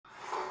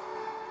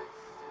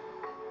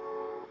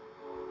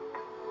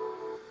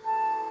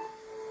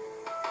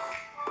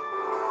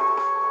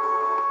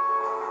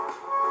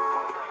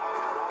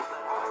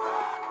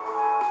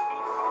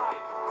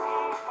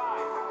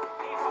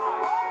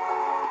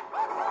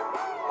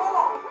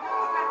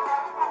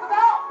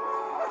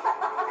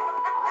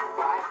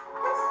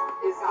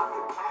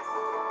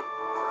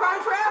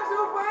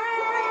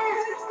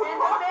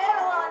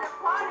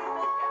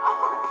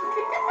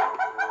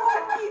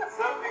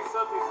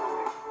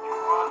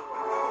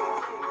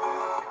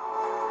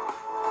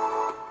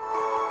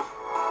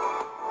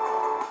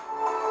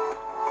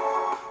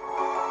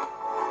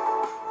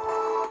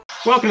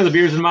Welcome to the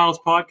Beers and Miles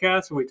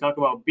podcast, where we talk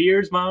about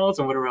beers, miles,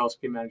 and whatever else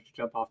we can manage to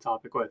jump off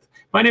topic with.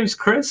 My name is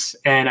Chris,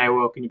 and I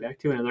welcome you back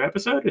to another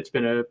episode. It's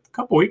been a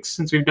couple weeks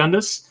since we've done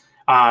this.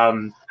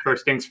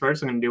 First things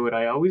first, I'm going to do what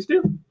I always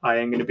do. I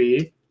am going to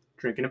be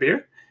drinking a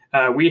beer.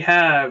 We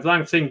have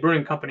Lansing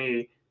Brewing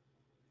Company,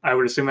 I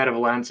would assume out of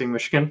Lansing,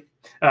 Michigan,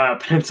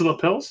 Peninsula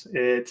Pils.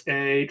 It's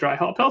a dry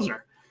hop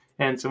Pilsner.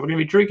 And so we're going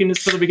to be drinking this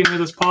for the beginning of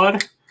this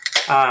pod.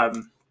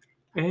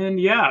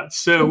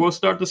 So we'll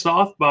start this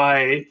off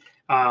by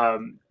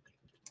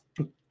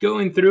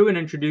going through and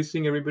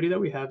introducing everybody that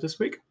we have this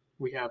week.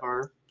 We have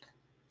our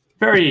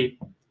very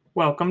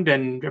welcomed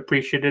and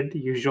appreciated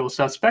usual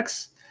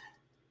suspects.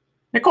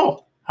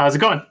 Nicole, how's it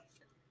going?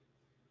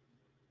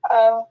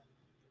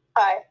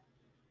 Hi.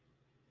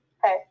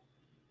 Hey.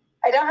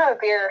 I don't have a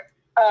beer.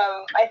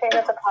 I think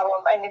that's a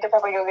problem. I need to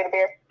probably go get a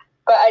beer.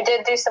 But I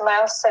did do some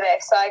miles today,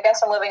 so I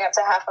guess I'm living up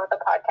to half of the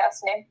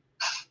podcast name.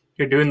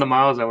 You're doing the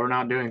miles that we're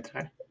not doing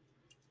today.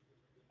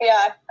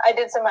 Yeah, I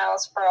did some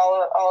miles for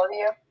all of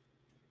you.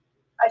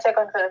 I took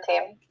one for the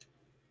team.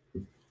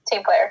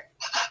 Team player.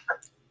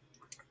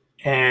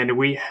 And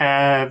we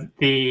have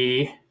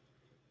the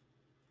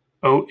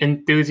oat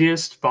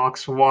enthusiast,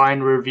 box wine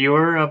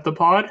reviewer of the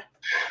pod,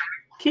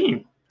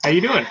 Keen. How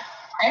you doing?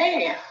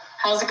 Hey,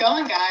 how's it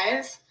going,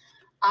 guys?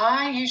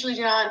 I usually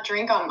do not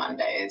drink on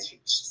Mondays.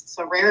 It's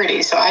a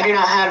rarity, so I do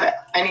not have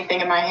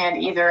anything in my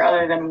hand either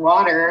other than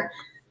water.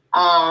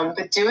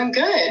 But doing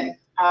good.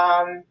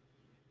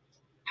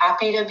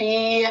 Happy to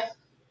be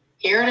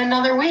here in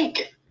another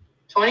week.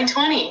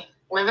 2020,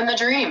 living the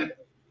dream.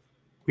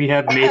 We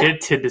have made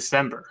it to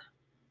December.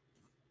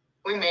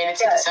 We made it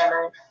to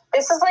December.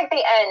 This is like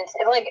the end.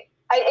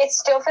 It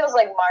still feels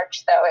like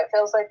March, though. It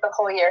feels like the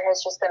whole year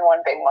has just been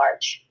one big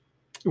March.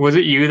 Was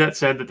it you that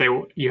said that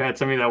you had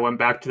somebody that went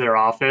back to their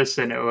office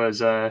and it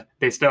was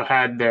they still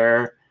had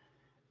their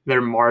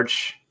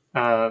March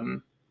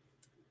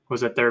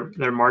was it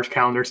their March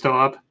calendar still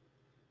up?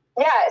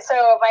 Yeah,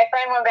 so my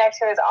friend went back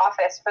to his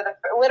office for the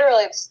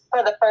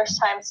first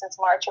time since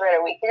March, about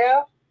a week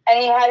ago, and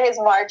he had his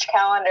March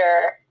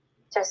calendar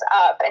just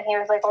up, and he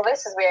was like, well,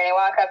 this is weird, and he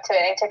walked up to it,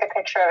 and he took a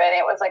picture of it, and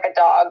it was like a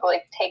dog,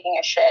 like, taking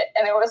a shit,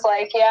 and it was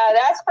like, yeah,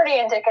 that's pretty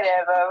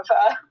indicative of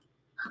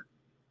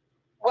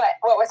what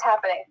was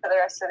happening for the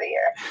rest of the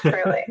year,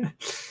 truly.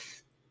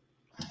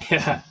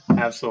 Yeah,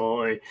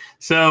 absolutely.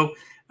 So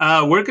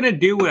we're going to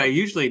do what I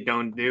usually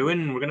don't do,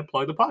 and we're going to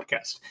plug the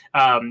podcast.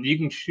 You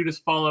can shoot us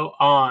follow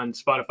on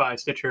Spotify,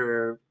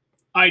 Stitcher,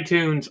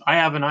 iTunes. I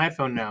have an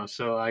iPhone now,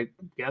 so I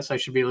guess I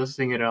should be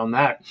listening it on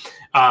that.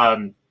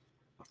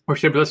 Or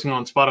should be listening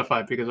on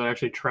Spotify because it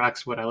actually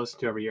tracks what I listen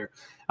to every year.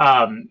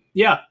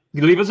 You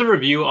leave us a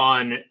review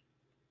on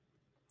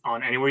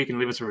anywhere you can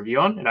leave us a review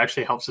on. It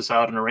actually helps us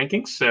out in the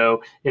rankings.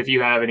 So if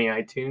you have any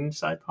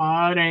iTunes,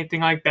 iPod, anything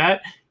like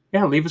that,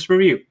 leave us a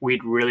review.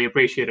 We'd really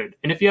appreciate it.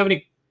 And if you have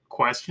any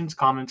questions,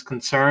 comments,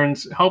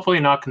 concerns, hopefully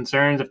not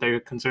concerns. If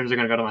they're concerns, they're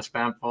going to go to my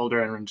spam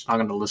folder and I'm just not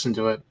going to listen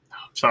to it.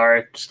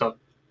 Sorry.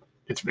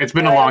 It's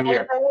been a long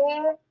year.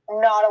 We're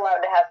not allowed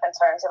to have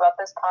concerns about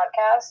this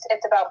podcast.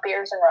 It's about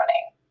beers and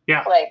running.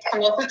 Yeah.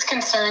 Unless it's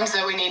concerns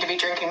that we need to be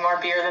drinking more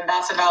beer, then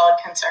that's a valid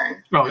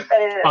concern. Oh,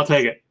 I'll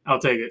take it.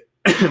 But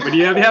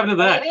you have to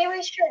that. Maybe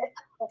we should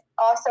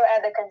also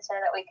add the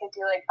concern that we could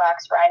do like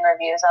boxed wine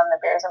reviews on the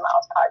Beers and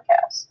Miles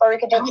podcast, or we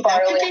could do barley.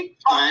 That could be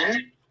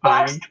fun.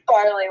 Boxed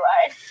barley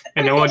wine.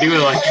 And then we'll do it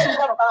like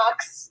a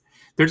box.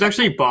 There's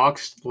actually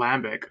boxed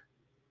lambic.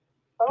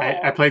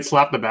 I played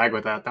slap the bag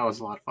with that. That was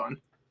a lot of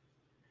fun.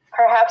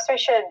 Perhaps we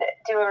should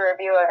do a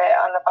review of it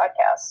on the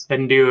podcast.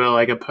 And do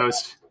a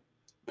post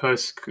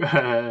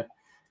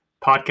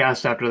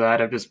podcast after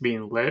that of just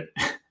being lit.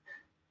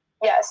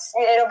 Yes,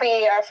 it'll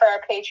be for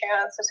our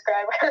Patreon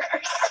subscribers.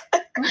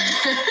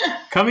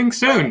 Coming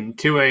soon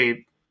to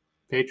a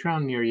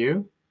Patreon near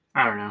you.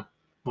 I don't know.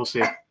 We'll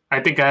see. I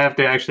think I have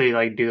to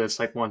actually do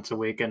this once a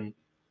week and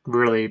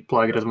really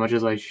plug it as much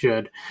as I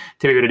should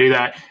to be able to do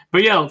that.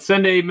 But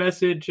send a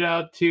message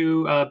out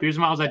to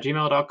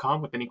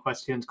beersandmiles@gmail.com with any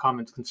questions,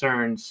 comments,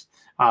 concerns,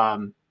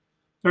 or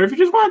if you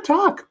just want to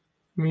talk.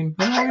 I mean,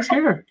 I'm always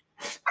here.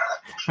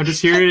 I'm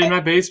just here in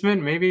my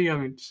basement. Maybe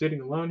I'm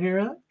sitting alone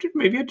here.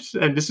 Maybe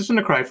this isn't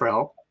a cry for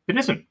help. It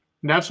isn't.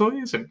 It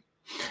absolutely isn't.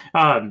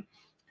 But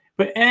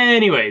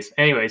anyways,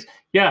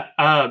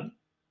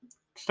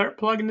 start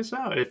plugging this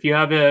out. If you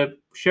have a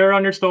share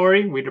on your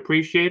story, we'd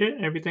appreciate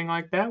it. Everything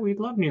like that. We'd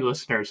love new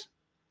listeners.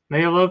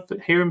 They love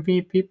hearing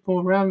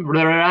people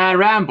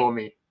ramble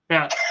me.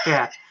 Yeah.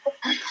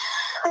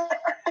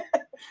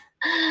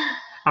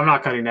 I'm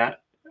not cutting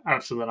that.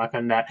 Absolutely not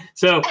cutting that.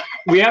 So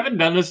we haven't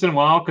done this in a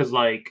while because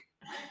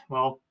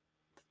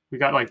we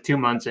got 2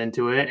 months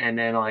into it and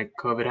then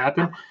COVID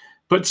happened.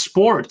 But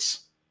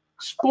sports.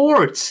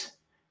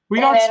 We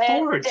got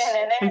sports.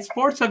 And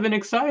sports have been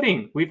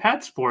exciting. We've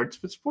had sports,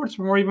 but sports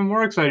were even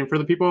more exciting for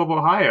the people of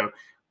Ohio.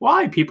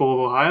 Why, people of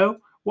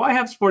Ohio? Why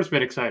have sports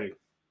been exciting?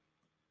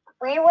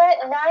 We went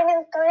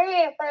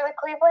 9-3 for the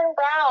Cleveland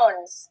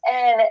Browns,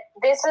 and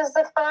this is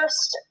the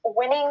first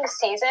winning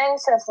season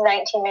since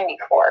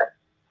 1994.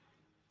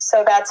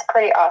 So that's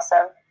pretty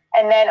awesome.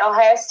 And then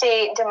Ohio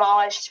State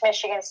demolished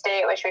Michigan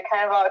State, which we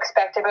kind of all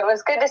expected, but it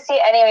was good to see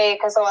anyway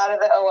because a lot of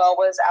the OL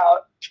was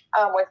out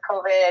with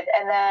COVID.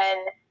 And then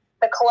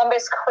the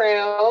Columbus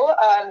Crew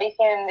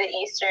became the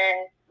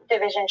Eastern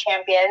Division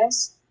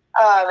champions,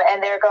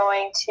 and they're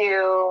going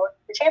to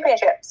the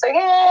championship. So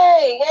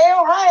yay,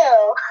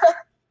 Ohio!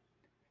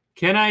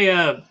 Can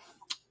I,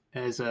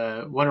 as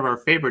one of our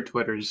favorite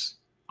Twitters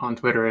on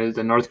Twitter is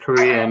the North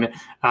Korean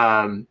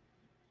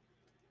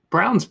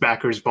Browns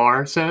backers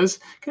bar says,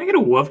 can I get a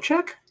wolf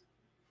check?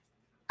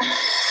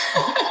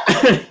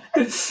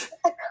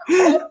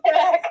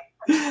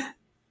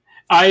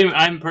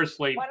 I'm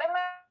personally... One of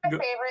my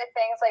favorite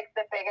things, like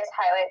the biggest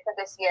highlights of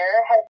this year,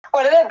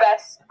 one of the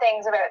best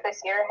things about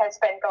this year has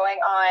been going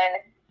on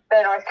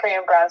the North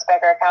Korean Browns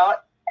backer account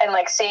and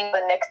like seeing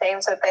the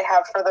nicknames that they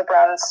have for the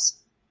Browns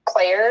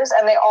players.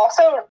 And they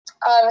also,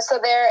 so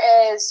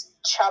there is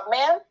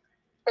Chubman,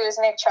 who's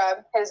Nick Chubb,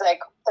 who's like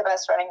the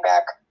best running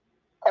back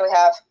that we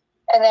have.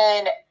 And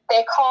then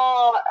they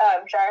call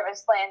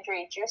Jarvis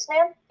Landry Juice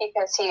Man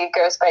because he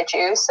goes by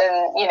Juice.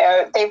 And, you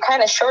know, they've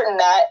kind of shortened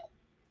that.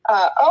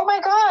 Oh my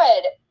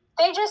God,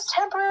 they just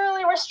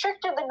temporarily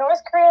restricted the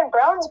North Korean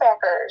Browns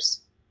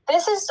backers.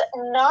 This is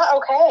not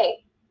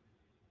okay.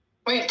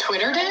 Wait,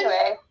 Twitter did?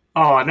 Anyway.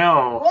 Oh,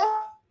 no. Yeah.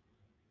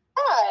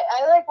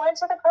 I like went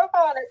to the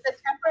profile and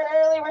it's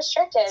temporarily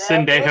restricted.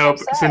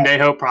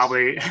 Sendejo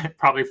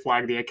probably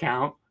flagged the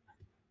account.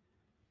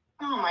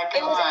 Oh my gosh.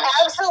 It was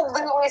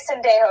absolutely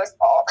Sendejo's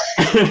fault.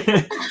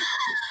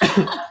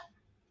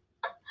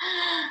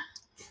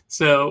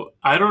 So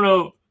I don't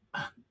know.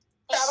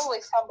 Probably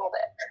fumbled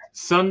it.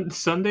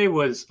 Sunday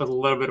was a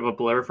little bit of a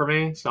blur for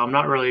me, so I'm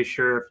not really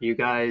sure if you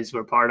guys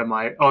were part of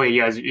my. Oh,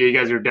 you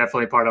guys are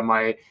definitely part of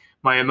my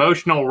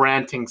emotional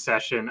ranting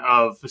session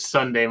of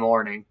Sunday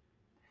morning.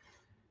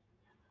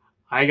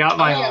 I got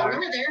my heart.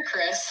 We were there,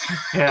 Chris.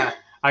 Yeah,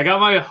 I got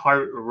my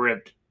heart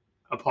ripped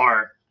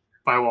apart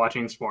by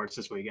watching sports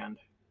this weekend,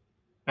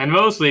 and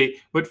mostly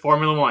with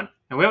Formula One.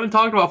 And we haven't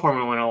talked about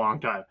Formula One in a long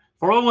time.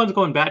 Formula One's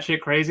going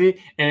batshit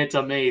crazy, and it's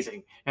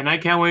amazing. And I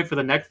can't wait for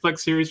the Netflix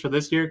series for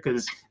this year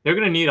because they're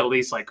going to need at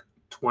least like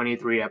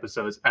 23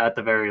 episodes at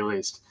the very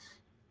least.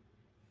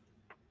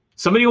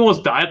 Somebody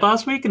almost died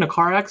last week in a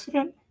car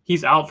accident.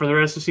 He's out for the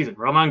rest of the season.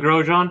 Romain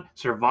Grosjean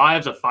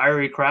survives a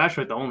fiery crash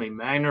with only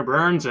minor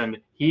burns, and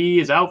he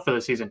is out for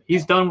the season.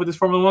 He's done with his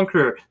Formula One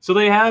career. So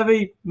they have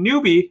a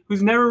newbie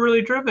who's never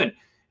really driven,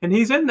 and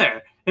he's in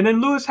there. And then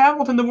Lewis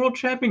Hamilton, the world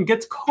champion,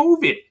 gets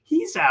COVID.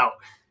 He's out.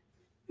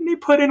 And they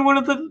put in one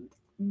of the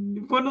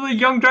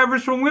young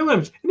drivers from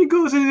Williams, and he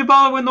goes and he's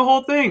about to win the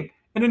whole thing.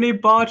 And then they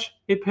botch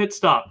a pit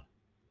stop.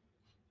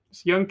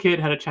 This young kid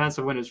had a chance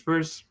to win his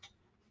first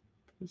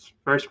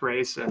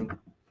race, and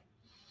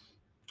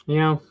you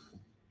know,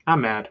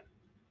 I'm mad.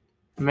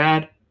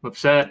 I'm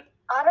upset.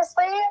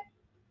 Honestly,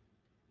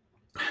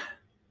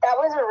 that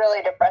was a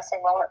really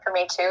depressing moment for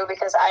me too,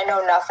 because I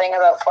know nothing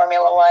about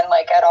Formula One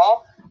like at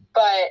all.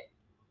 But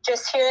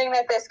just hearing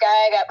that this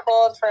guy got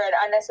pulled for an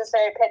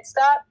unnecessary pit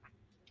stop,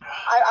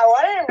 I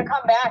wanted him to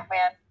come back,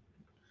 man.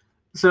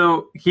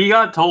 So he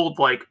got told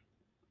like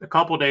a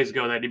couple days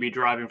ago that he'd be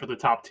driving for the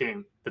top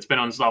team that's been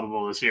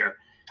unstoppable this year.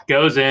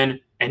 Goes in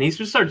and he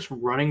just starts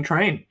running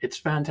train. It's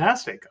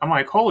fantastic. I'm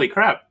like, holy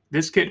crap,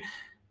 this kid,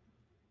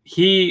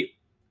 he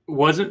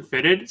wasn't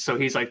fitted, so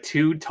he's like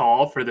too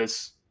tall for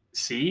this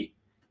seat.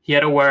 He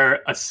had to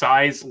wear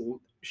size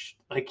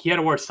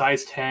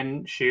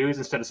 10 shoes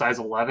instead of size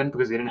 11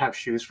 because they didn't have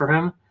shoes for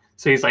him.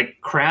 So he's like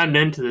crammed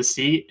into the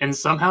seat and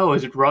somehow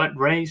is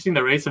racing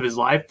the race of his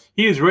life.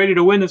 He is ready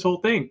to win this whole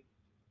thing.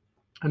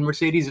 And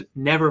Mercedes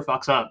never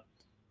fucks up,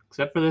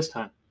 except for this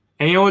time.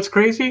 And you know what's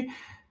crazy?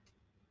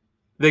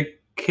 The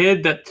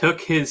kid that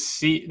took his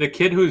seat, the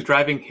kid who's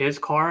driving his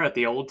car at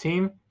the old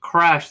team,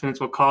 crashed, and it's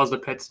what caused the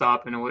pit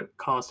stop and what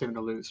caused him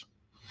to lose.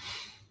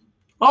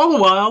 All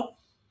the while,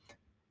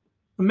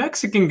 the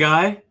Mexican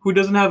guy who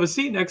doesn't have a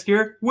seat next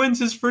year wins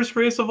his first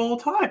race of all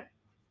time.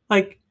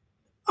 Like,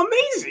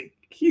 amazing.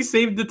 He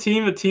saved the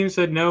team. The team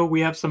said, no, we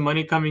have some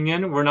money coming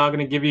in. We're not going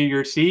to give you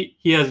your seat.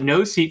 He has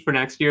no seat for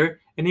next year,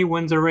 and he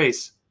wins a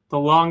race. The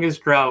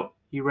longest drought.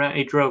 He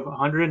drove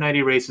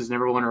 190 races,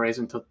 never won a race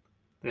until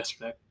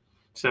yesterday.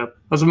 So it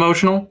was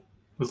emotional.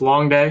 It was a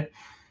long day.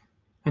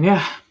 And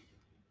yeah,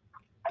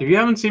 if you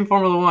haven't seen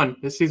Formula One,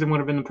 this season would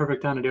have been the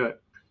perfect time to do it.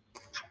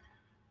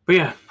 But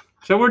yeah,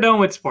 so we're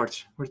done with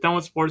sports. We're done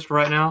with sports for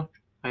right now.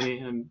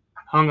 I'm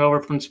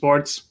hungover from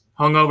sports,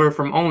 hungover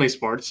from only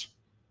sports.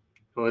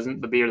 It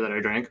wasn't the beer that I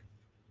drank.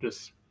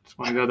 Just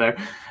want to go there.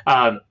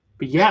 But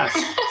yes.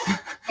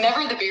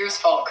 Never the beer's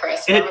fault,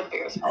 Chris. Never the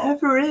beer's fault.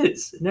 Never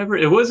is. Never.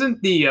 It wasn't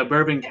the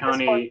Bourbon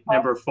County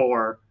number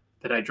 4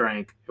 that I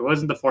drank. It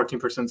wasn't the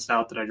 14%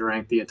 stout that I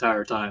drank the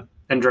entire time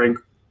and drank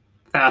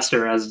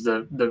faster as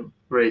the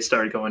race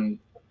started going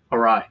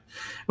awry.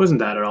 It wasn't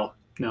that at all.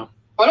 No.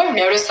 What I've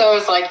noticed though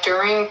is like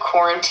during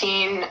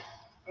quarantine,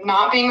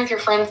 not being with your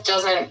friends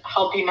doesn't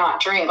help you not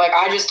drink. Like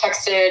I just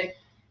texted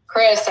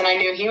Chris and I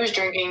knew he was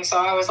drinking, so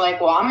I was like,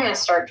 well, I'm going to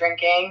start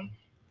drinking.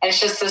 And it's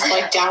just this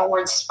like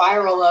downward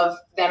spiral of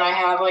then I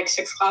have like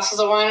 6 glasses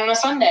of wine on a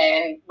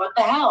Sunday, and what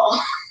the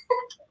hell?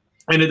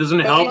 And it doesn't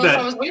help that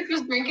I was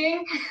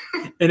drinking.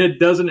 And it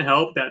doesn't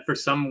help that for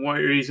some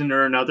reason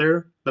or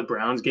another, the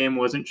Browns game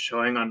wasn't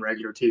showing on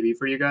regular TV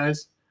for you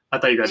guys. I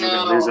thought you guys were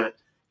going to lose it.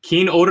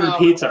 Keen ordered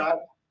pizza. God.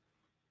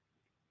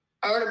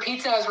 I ordered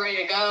pizza. I was ready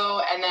to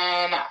go. And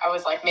then I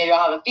was like, maybe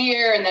I'll have a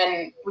beer. And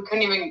then we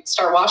couldn't even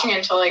start watching it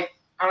until like,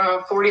 I don't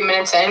know, 40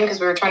 minutes in, because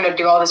we were trying to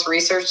do all this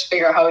research to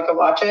figure out how we could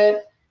watch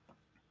it.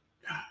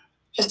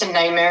 Just a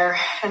nightmare.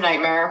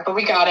 But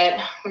we got it.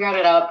 We got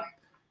it up.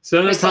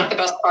 So that's like the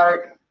best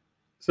part.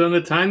 So in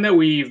the time that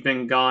we've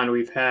been gone,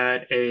 we've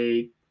had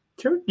a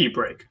turkey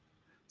break.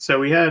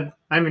 So I had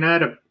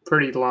a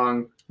pretty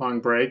long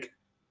break.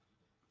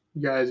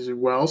 You guys as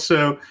well.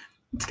 So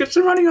let's get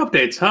some running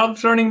updates.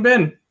 How's running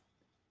been?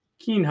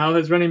 Keen, how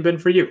has running been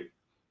for you?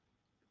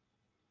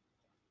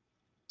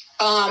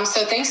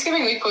 So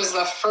Thanksgiving week was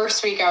the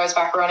first week I was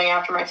back running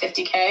after my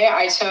 50K.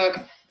 I took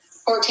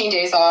 14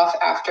 days off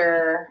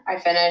after I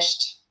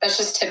finished. That's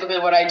just typically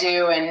what I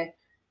do. And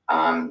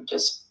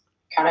just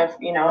kind of,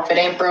 if it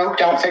ain't broke,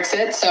 don't fix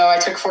it. So I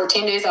took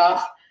 14 days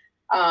off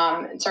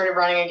and started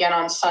running again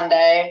on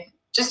Sunday.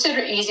 Just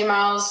did easy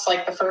miles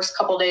like the first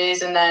couple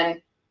days. And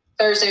then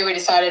Thursday we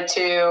decided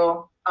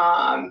to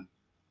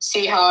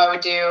see how I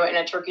would do in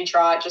a turkey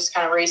trot, just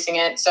kind of racing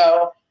it.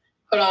 So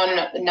put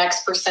on the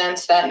next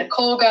percents that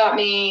Nicole got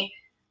me,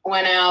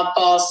 went out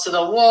balls to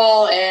the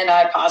wall, and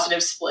I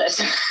positive split.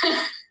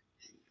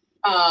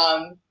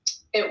 I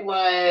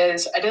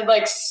did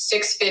like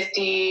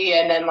 650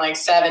 and then like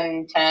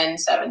 710,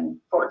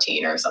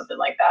 714 or something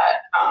like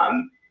that.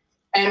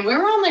 And we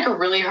were on like a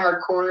really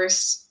hard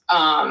course.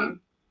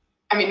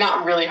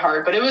 Not really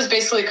hard, but it was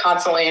basically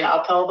constantly an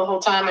uphill the whole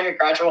time, like a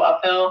gradual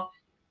uphill.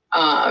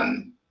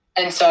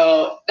 And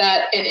so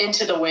that, and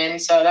into the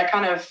wind. So that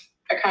kind of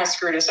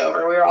screwed us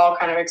over. We were all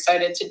kind of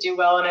excited to do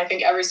well. And I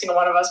think every single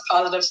one of us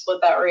positive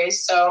split that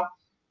race. So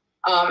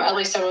at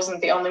least I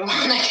wasn't the only one,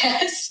 I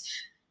guess.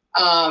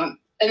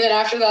 And then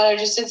after that, I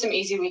just did some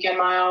easy weekend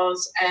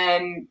miles.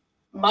 And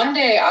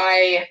Monday,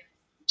 I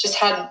just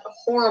had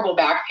horrible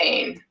back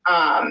pain.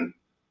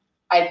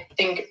 I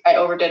think I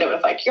overdid it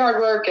with like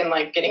yard work and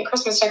like getting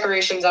Christmas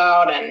decorations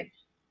out. And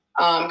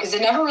because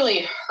it never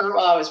really hurt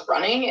while I was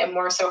running. It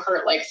more so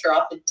hurt like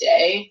throughout the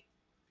day.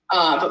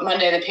 But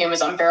Monday, the pain was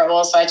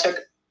unbearable. So I took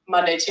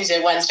Monday,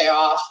 Tuesday, Wednesday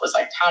off, was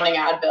like pounding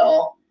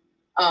Advil.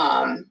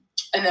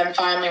 And then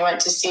finally went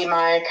to see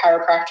my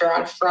chiropractor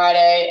on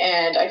Friday,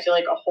 and I feel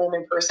like a whole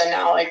new person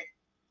now. Like,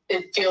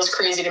 it feels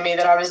crazy to me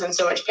that I was in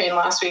so much pain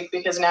last week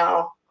because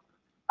now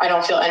I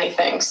don't feel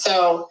anything.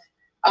 So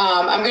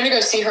I'm going to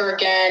go see her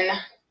again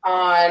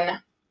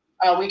on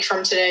a week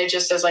from today,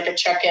 just as like a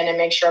check-in and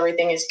make sure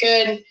everything is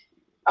good.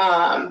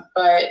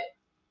 But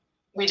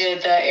we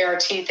did the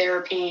ART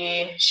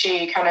therapy.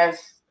 She kind of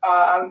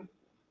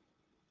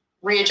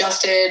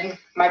readjusted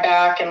my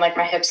back and like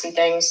my hips and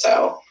things.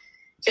 So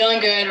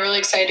feeling good, really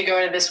excited to go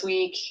into this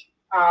week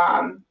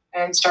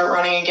and start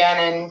running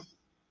again and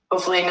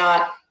hopefully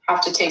not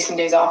have to take some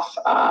days off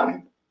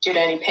due to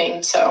any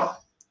pain. So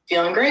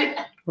feeling great.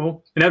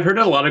 Cool. And I've heard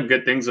a lot of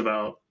good things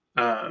about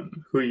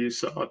who you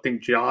saw. I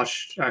think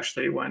Josh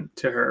actually went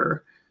to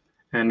her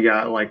and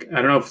got like, I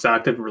don't know if it's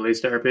active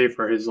release therapy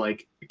for his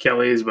like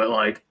Achilles, but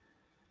like,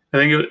 I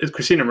think it was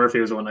Christina Murphy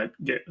was the one that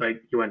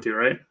you went to,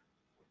 right?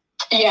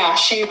 Yeah,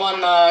 she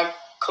won the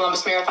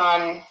Columbus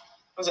Marathon.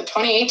 Was it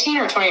 2018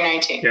 or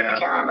 2019? Yeah. I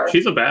can't remember.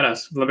 She's a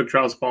badass Olympic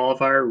trials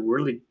qualifier.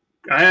 Really,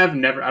 I have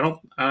never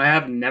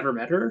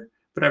met her,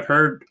 but I've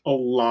heard a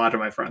lot of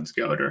my friends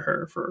go to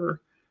her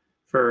for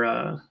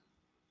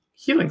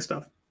healing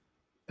stuff.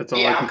 That's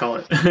all I can call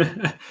it.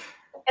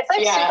 It's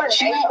like super nice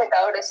to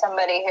go to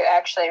somebody who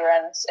actually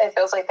runs. It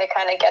feels like they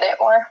kind of get it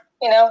more,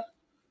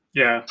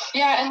 Yeah.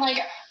 Yeah, and like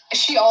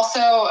she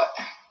also,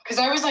 because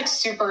I was like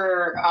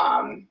super,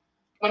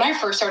 when I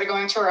first started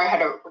going to her, I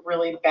had a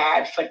really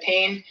bad foot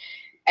pain.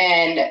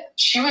 And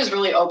she was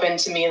really open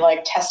to me,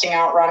 like, testing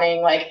out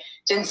running, like,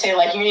 didn't say,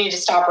 like, you need to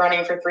stop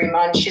running for 3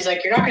 months. She's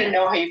like, you're not going to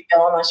know how you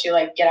feel unless you,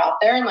 like, get out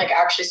there and, like,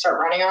 actually start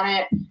running on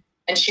it.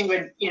 And she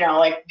would,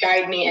 like,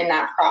 guide me in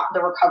that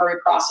the recovery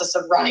process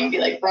of running, be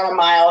like, run a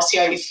mile, see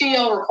how you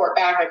feel, report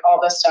back, like,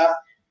 all this stuff.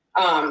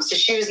 So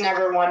she was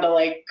never one to,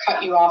 like,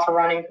 cut you off of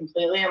running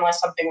completely unless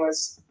something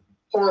was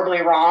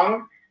horribly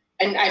wrong.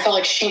 And I felt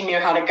like she knew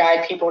how to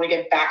guide people to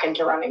get back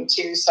into running,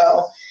 too.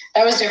 So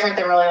that was different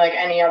than really, like,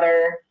 any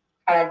other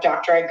kind of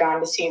doctor I'd gone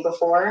to see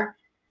before.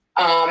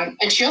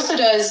 And she also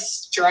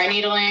does dry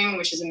needling,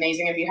 which is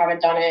amazing if you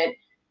haven't done it.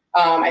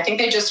 I think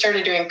they just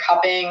started doing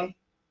cupping,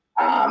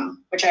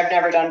 which I've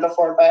never done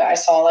before, but I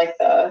saw like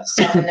the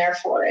stuff in there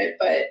for it.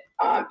 But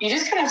you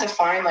just kind of have to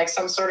find like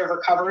some sort of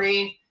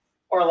recovery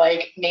or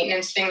like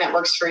maintenance thing that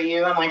works for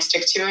you and like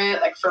stick to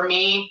it. Like for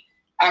me,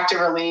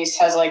 active release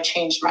has like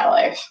changed my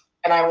life.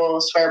 And I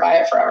will swear by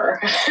it forever.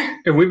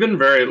 And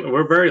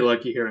we're very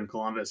lucky here in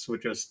Columbus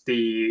with just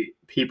the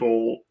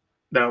people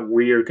that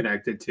we are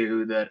connected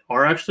to that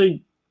are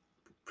actually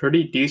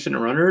pretty decent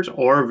runners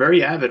or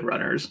very avid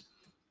runners.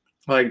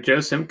 Like Joe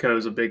Simcoe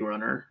is a big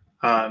runner.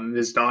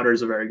 His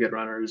daughter's a very good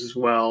runner as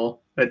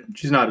well. But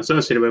she's not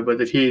associated with,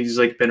 but he's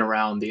like been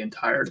around the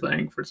entire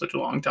thing for such a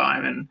long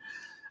time.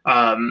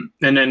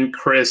 And then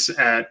Chris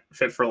at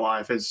Fit for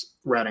Life is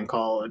ran in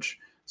college.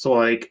 So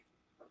like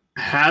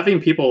having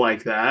people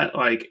like that,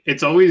 like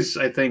it's always,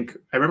 I think,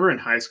 I remember in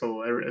high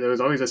school, there was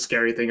always a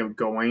scary thing of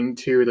going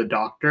to the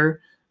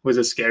doctor was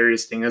the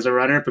scariest thing as a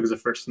runner because the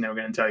first thing they were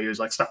going to tell you is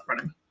like, stop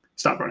running,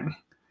 stop running.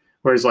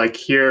 Whereas like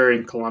here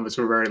in Columbus,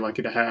 we're very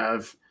lucky to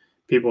have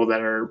people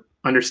that are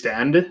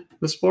understand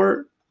the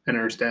sport and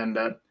understand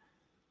that,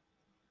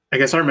 I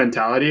guess, our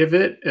mentality of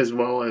it, as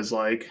well as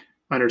like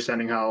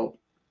understanding how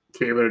to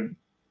be able to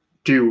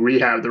do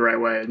rehab the right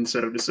way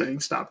instead of just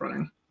saying stop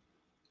running.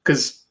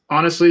 Because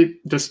honestly,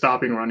 just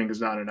stopping running is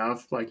not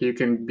enough. Like you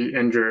can be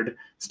injured,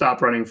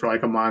 stop running for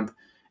like a month,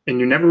 and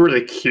you never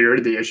really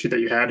cured the issue that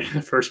you had in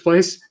the first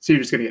place. So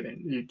you're just gonna get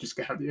in. You just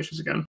have the issues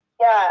again.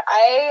 Yeah,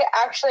 I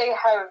actually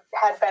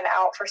had been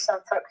out for some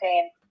foot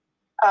pain,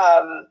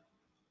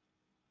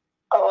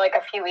 like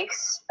a few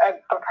weeks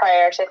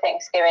prior to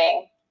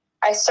Thanksgiving.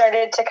 I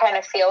started to kind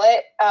of feel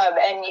it,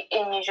 and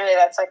usually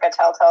that's like a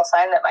telltale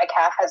sign that my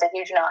calf has a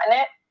huge knot in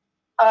it.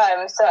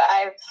 So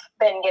I've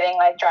been getting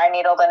like dry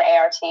needled and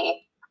ART.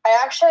 I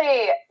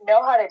actually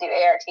know how to do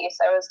ART,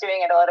 so I was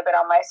doing it a little bit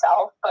on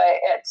myself,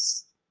 but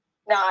it's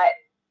not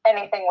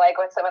anything like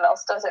when someone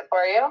else does it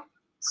for you.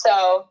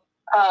 So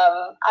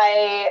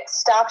I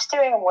stopped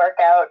doing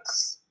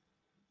workouts,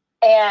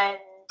 and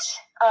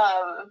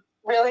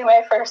really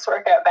my first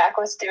workout back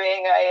was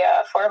doing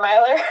a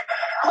 4-miler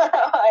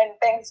on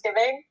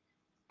Thanksgiving,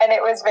 and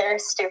it was very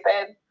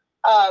stupid.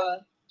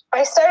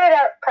 I started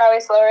out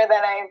probably slower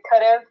than I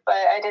could have, but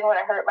I didn't want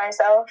to hurt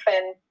myself,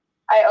 and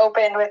I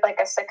opened with like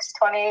a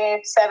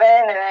 6:27,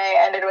 and I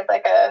ended with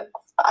like a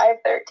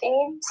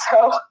 5:13,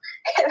 so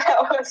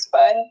that was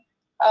fun.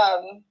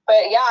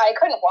 But yeah, I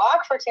couldn't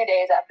walk for 2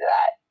 days after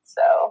that.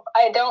 So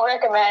I don't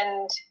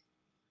recommend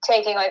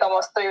taking like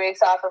almost 3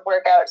 weeks off of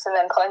workouts and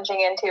then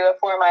plunging into a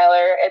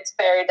 4-miler. It's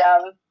very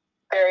dumb.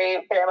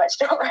 Very, very much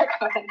don't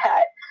recommend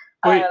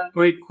that.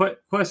 Wait,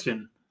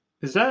 question.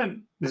 Is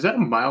that a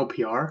mile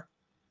PR?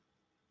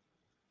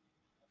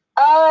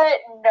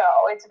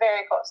 No, it's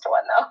very close to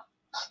one though.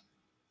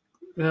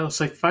 Well, it's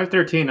like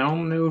 5:13. I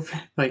don't know if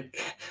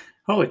like,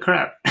 holy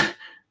crap.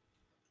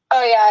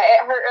 Oh yeah,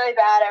 it hurt really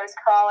bad. I was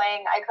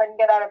crawling. I couldn't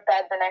get out of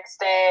bed the next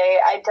day.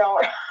 I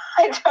don't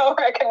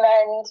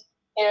recommend,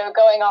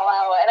 going all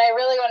out. And I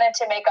really wanted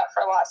to make up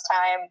for lost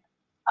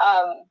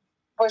time,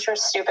 which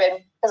was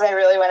stupid because I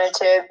really wanted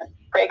to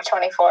break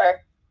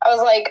 24. I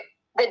was like,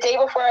 the day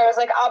before I was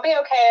like, I'll be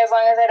okay as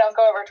long as I don't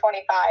go over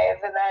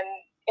 25. And then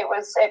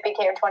it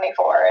became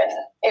 24, and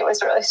it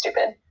was really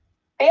stupid.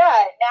 But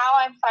yeah, now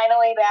I'm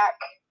finally back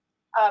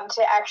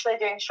to actually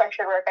doing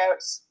structured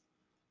workouts.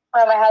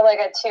 I had like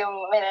a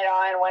 2-minute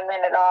on, 1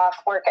 minute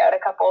off workout a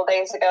couple of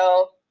days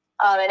ago,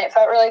 and it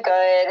felt really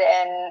good,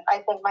 and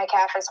I think my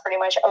calf is pretty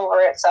much over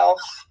itself.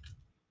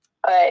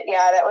 But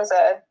yeah, that was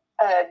a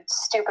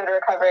stupid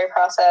recovery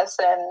process,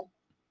 and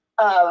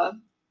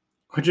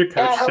What'd your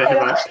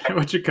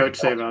coach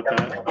say about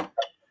that?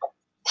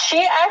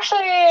 She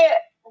actually,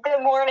 the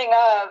morning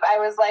of, I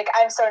was like,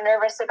 I'm so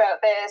nervous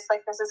about this.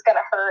 Like, this is going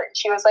to hurt. And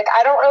she was like,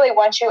 I don't really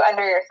want you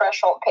under your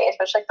threshold pace,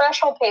 which like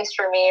threshold pace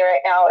for me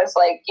right now is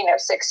like,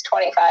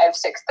 6:25,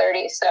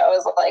 6:30. So I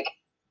was like,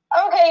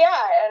 okay,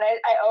 yeah. And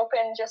I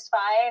opened just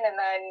fine. And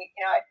then,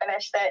 I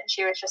finished it. And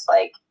she was just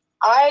like,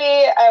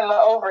 I am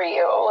over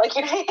you. Like,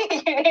 you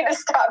need to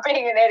stop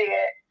being an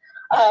idiot.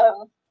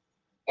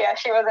 Yeah,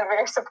 she wasn't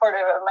very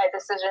supportive of my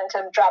decision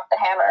to drop the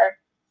hammer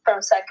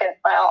from second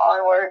mile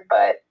onward,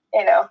 but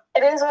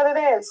it is what it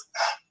is.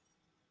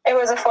 It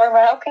was a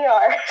 4-mile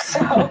PR, so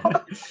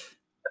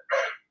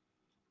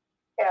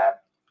yeah.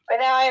 But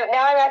now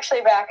I'm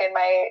actually back, and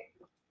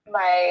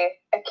my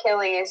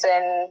Achilles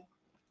and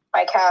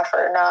my calf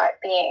are not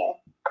being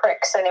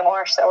pricks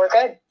anymore, so we're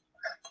good.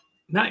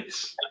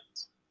 Nice.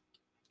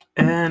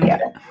 And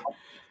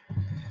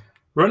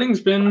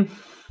running's been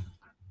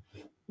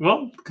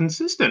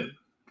consistent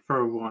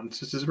for once.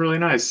 This is really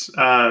nice.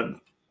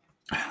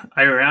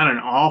 I ran an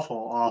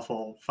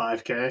awful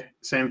 5K,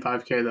 same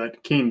 5K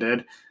that Keen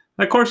did.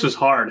 That course was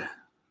hard.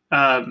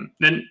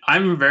 And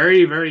I'm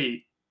very,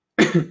 very,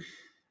 I'm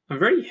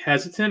very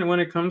hesitant when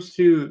it comes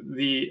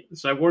to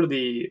so I wore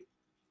the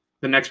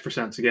next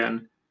percents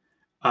again.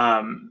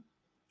 I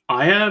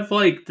have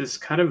like this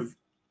kind of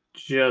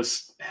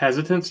just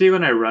hesitancy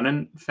when I run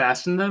and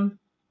fasten them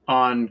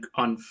on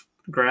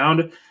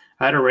ground.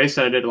 I had a race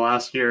that I did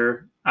last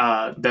year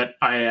that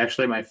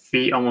my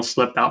feet almost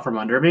slipped out from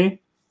under me.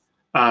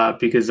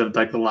 Because of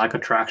like the lack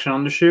of traction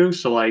on the shoe.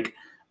 So like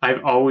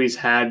I've always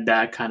had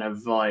that kind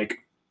of like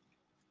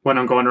when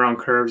I'm going around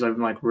curves, I'm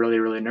like really,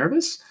 really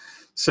nervous.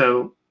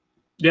 So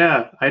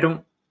yeah, I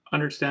don't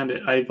understand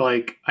it.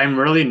 I'm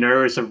really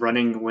nervous of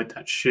running with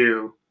that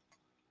shoe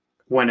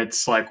when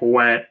it's like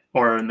wet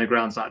or when the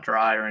ground's not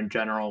dry or in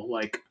general.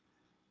 Like,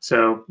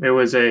 so it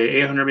was a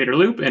 800 meter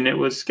loop and it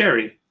was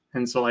scary.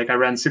 And so like I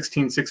ran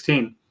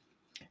 16:16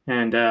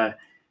 and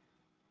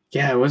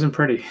Yeah, it wasn't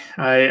pretty.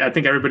 I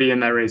think everybody in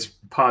that race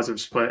positive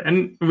split,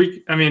 and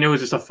it was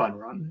just a fun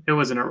run. It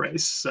wasn't a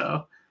race,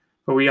 so.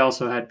 But we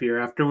also had beer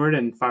afterward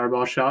and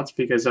fireball shots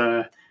because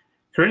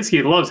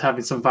Karinsky loves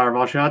having some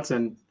fireball shots,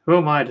 and who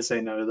am I to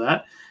say no to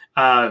that?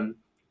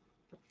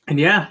 And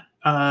yeah,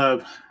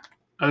 I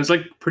was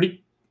like a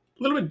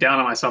little bit down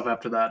on myself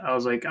after that. I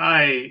was like,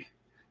 I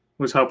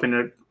was hoping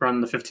to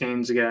run the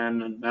 15s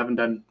again, and haven't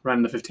done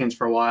running the 15s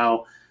for a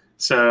while.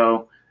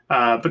 So,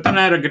 but then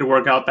I had a good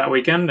workout that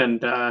weekend,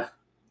 and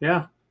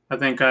yeah, I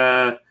think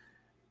I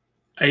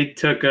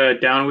took a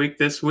down week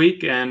this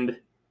week and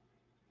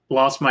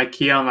lost my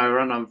key on my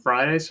run on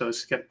Friday, so I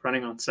kept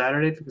running on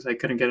Saturday because I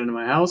couldn't get into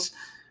my house.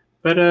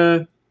 But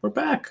we're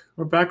back.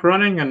 We're back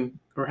running, and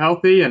we're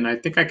healthy, and I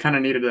think I kind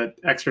of needed that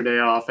extra day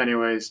off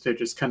anyways to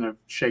just kind of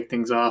shake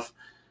things off.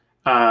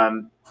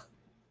 But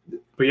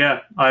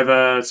yeah,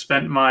 I've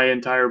spent my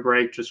entire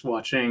break just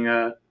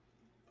watching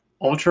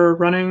ultra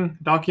running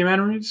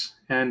documentaries,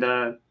 and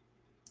I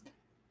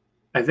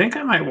think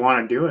I might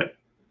want to do it.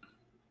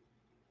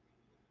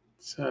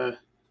 So.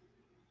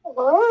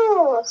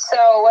 Ooh,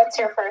 so what's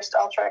your first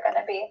ultra going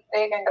to be?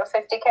 Are you going to go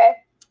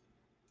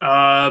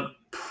 50K?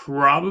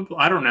 Probably.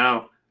 I don't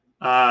know.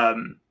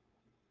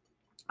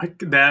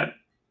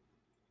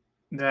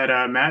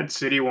 That Mad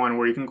City one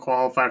where you can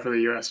qualify for the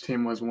U.S.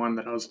 team was one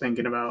that I was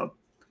thinking about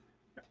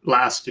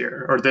last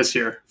year or this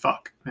year.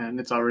 Fuck, man,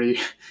 it's already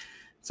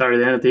the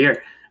end of the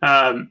year.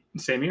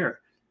 Same year.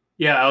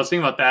 Yeah, I was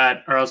thinking about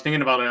that, or I was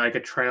thinking about like a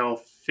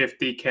trail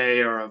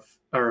 50K or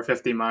a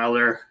 50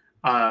 miler.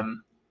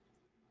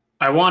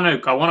 I want to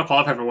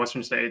qualify for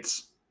Western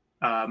States.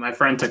 My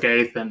friend took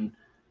 8th, and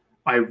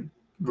I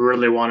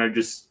really want to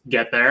just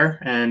get there.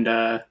 And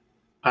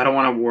I don't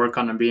want to work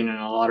on being in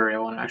a lottery. I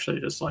want to actually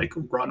just like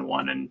run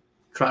one and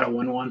try to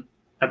win one.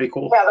 That'd be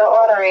cool. Yeah, the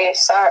lottery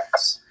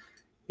sucks.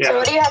 Yeah. So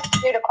what do you have to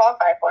do to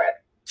qualify for it?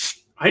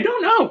 I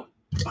don't know.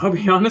 I'll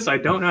be honest. I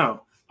don't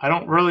know. I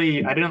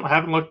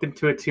haven't looked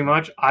into it too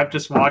much. I've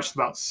just watched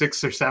about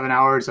 6 or 7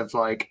 hours of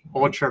like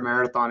ultra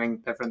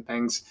marathoning different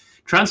things.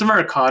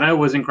 Transamericana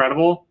was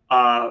incredible.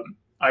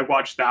 I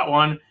watched that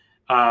one.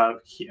 I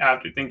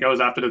think it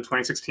was after the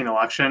 2016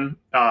 election.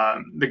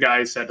 The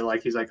guy said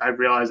he's like, I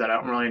realized that I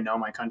don't really know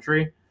my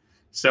country.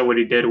 So what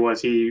he did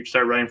was he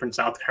started running from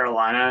South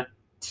Carolina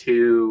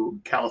to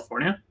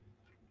California,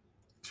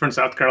 from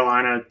South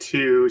Carolina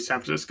to San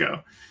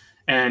Francisco.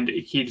 And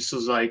he just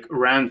was like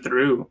ran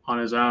through on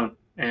his own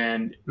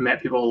and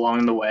met people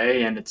along the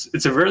way. And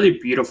it's a really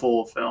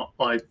beautiful film,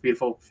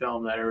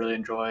 that I really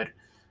enjoyed.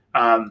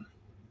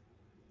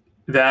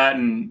 That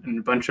and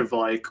a bunch of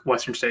like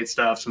Western State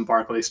stuff, some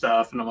Barkley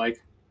stuff, and I'm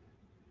like,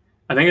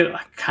 I think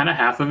kind of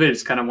half of it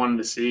is kind of wanting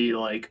to see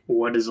like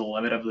what is the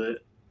limit of the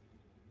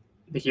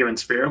human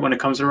spirit when it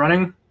comes to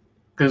running,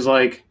 because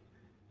like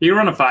you can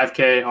run a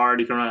 5K hard,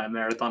 you can run a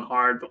marathon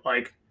hard, but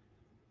like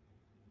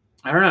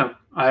I don't know,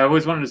 I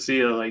always wanted to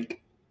see like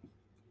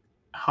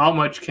how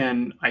much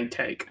can I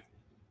take,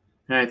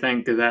 and I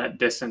think that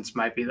distance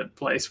might be the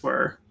place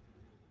where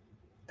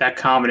that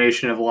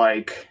combination of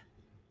like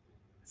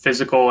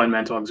physical and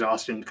mental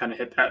exhaustion kind of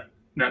hit that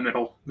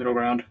middle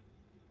ground.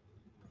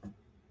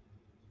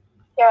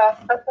 Yeah,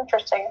 that's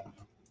interesting.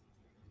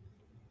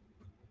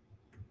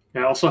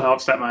 It also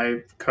helps that my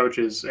coach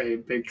is a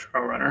big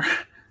trail runner.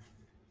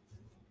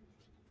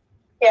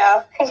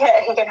 Yeah, he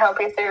can help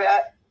you through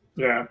that.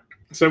 Yeah.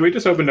 So we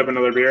just opened up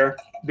another beer.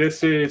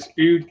 This is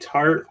Oud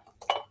Tart.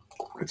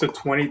 It's a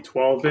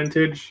 2012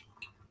 vintage.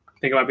 I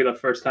think it might be the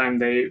first time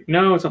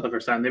no, it's not the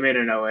first time. They made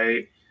it in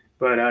 08.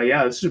 But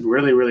yeah, this is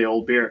really, really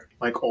old beer,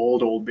 like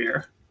old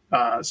beer.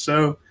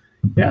 So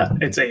yeah,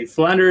 it's a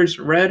Flanders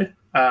Red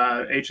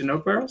aged in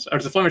oak barrels. Or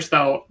it's a Flemish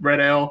style red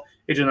ale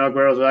aged in oak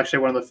barrels. It was actually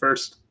one of the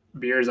first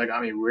beers that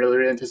got me really,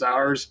 really into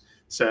sours.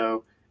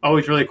 So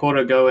always really cool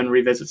to go and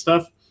revisit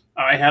stuff.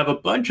 I have a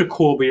bunch of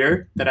cool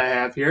beer that I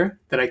have here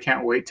that I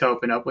can't wait to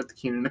open up with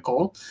Keenan and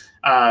Nicole.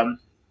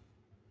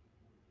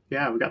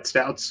 Yeah, we got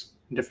stouts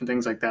and different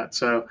things like that.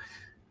 So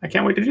I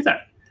can't wait to do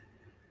that.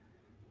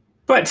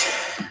 But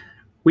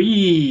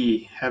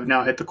we have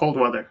now hit the cold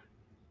weather.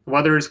 The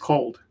weather is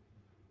cold.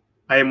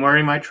 I am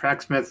wearing my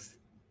Tracksmith.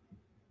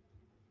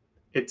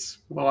 It's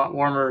a lot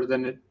warmer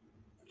than it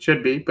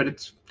should be, but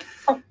it's...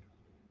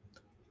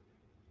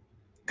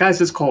 Guys,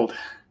 it's cold.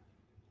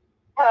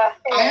 I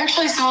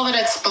actually saw that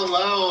it's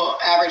below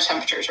average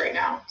temperatures right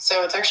now.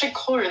 So it's actually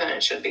colder than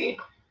it should be.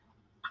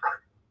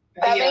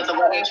 Via the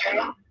weather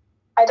channel.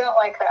 I don't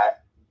like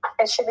that.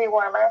 It should be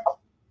warmer.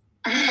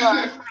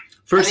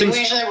 First we things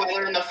usually have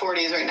weather in the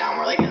 40s right now.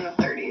 We're like in the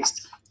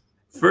 30s.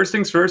 First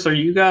things first, are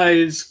you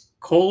guys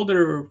cold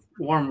or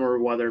warmer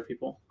weather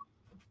people?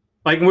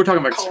 Like we're talking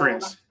about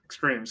Cold.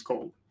 Extremes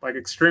cold. Like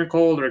extreme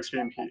cold or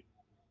extreme heat?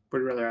 What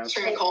would you rather have?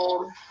 Extreme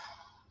cold.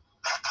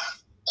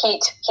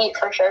 Heat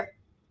for sure.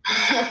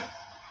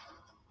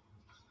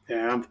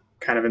 Yeah, I'm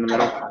kind of in the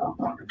middle.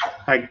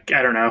 I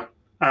don't know.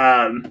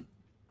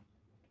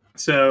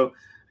 So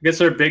I guess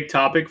our big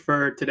topic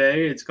for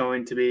today is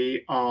going to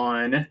be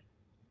on,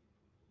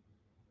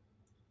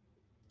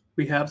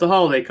 we have the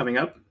holiday coming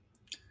up.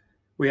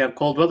 we have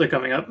cold weather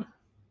coming up.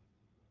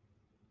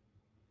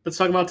 Let's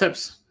talk about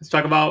tips. Let's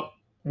talk about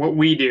what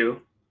we do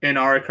in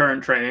our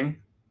current training.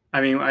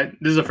 I mean,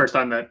 this is the first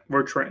time that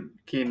we're training,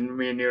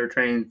 me and you are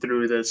training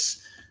through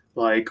this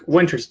like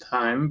winter's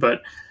time,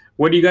 but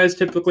what do you guys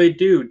typically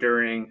do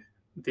during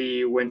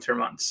the winter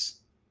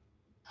months?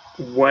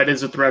 What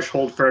is the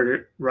threshold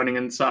for running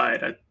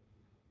inside?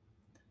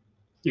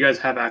 You guys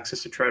have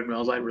access to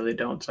treadmills. I really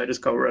don't, so I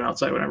just go run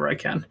outside whenever I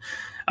can.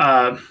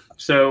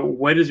 So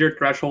what is your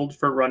threshold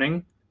for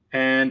running?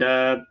 And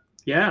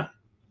yeah.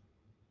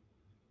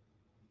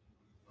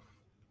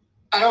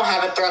 I don't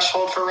have a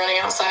threshold for running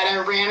outside. I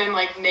ran in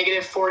like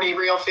 -40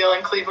 real feel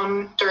in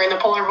Cleveland during the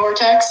polar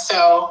vortex.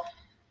 So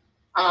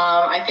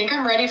I think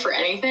I'm ready for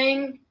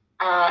anything.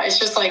 It's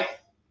just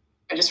like,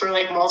 I just wear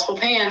like multiple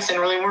pants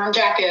and really warm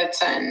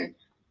jackets and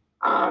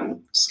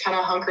just kind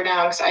of hunker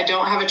down because I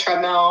don't have a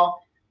treadmill.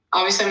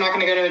 Obviously, I'm not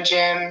going to go to a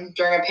gym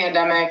during a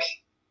pandemic.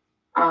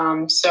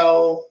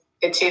 So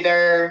it's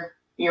either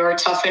you're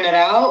toughing it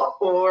out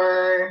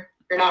or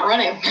you're not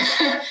running.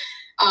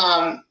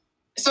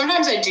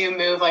 Sometimes I do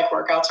move like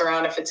workouts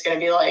around if it's going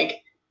to be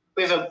like,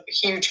 we have a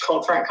huge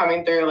cold front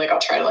coming through. Like I'll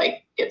try to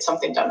like get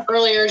something done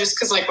earlier just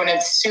because like when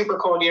it's super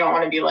cold, you don't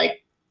want to be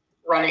like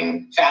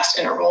running fast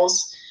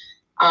intervals.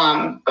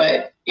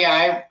 But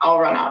yeah, I'll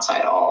run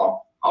outside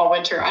all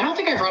winter. I don't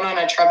think I've run on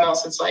a treadmill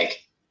since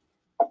like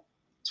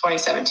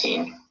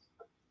 2017.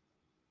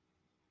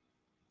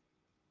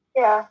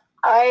 Yeah,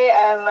 I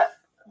am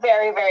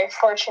very, very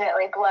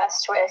fortunately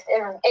blessed with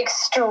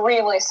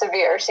extremely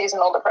severe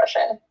seasonal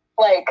depression.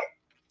 Like,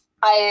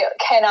 I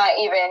cannot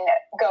even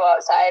go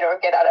outside or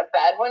get out of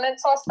bed when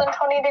it's less than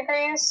 20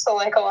 degrees. So,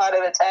 like, a lot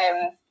of the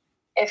time,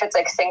 if it's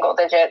like single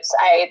digits,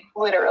 I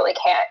literally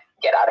can't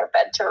get out of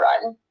bed to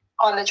run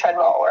on the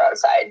treadmill or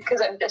outside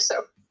because I'm just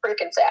so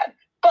freaking sad.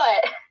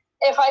 But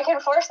if I can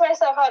force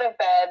myself out of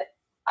bed,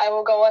 I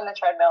will go on the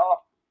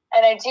treadmill.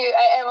 And I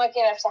am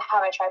lucky enough to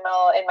have a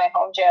treadmill in my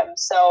home gym.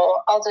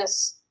 So I'll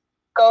just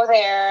go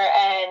there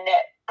and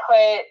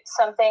put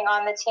something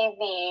on the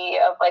TV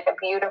of like a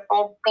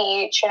beautiful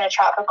beach and a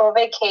tropical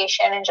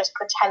vacation and just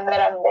pretend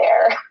that I'm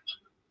there.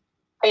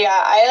 But yeah,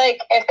 I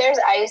like, if there's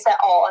ice at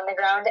all on the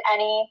ground,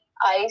 any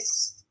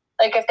ice,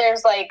 like if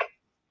there's like,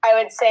 I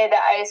would say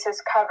the ice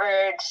is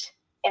covered,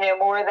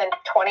 more than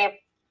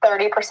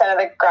 30% of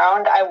the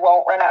ground, I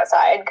won't run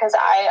outside because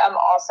I am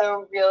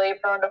also really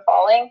prone to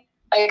falling.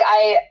 Like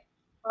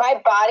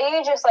my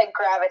body just like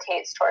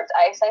gravitates towards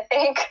ice, I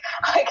think.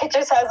 Like it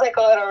just has like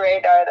a little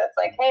radar that's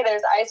like, hey,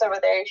 there's ice over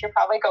there. You should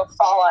probably go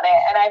fall on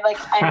it. And I've like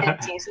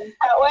ended seasons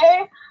that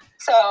way.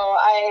 So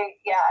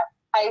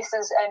ice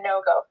is a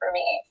no-go for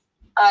me.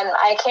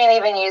 I can't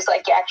even use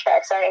like yak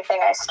tracks or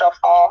anything. I still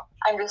fall.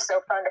 I'm just so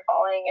prone to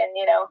falling and,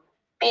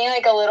 being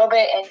like a little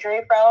bit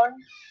injury prone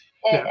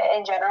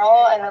in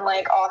general. And then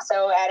like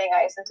also adding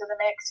ice into the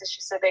mix is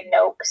just a big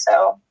nope.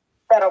 So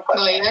that'll put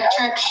me. Yak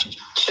tracks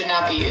should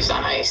not be used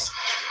on ice.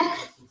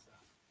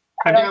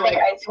 I don't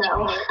think ice.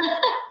 No.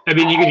 I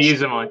mean, you can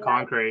use them on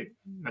concrete.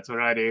 That's what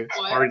I do.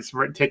 What? Or just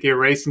take your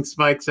racing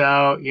spikes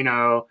out. You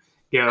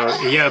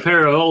got a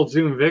pair of old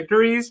Zoom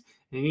Victories,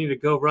 and you need to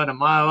go run a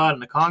mile out in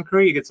the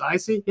concrete. It gets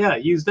icy. Yeah,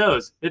 use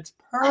those. It's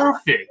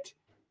perfect.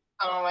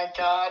 Oh my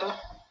God.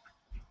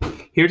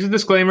 Here's a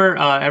disclaimer.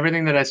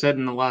 Everything that I said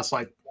in the last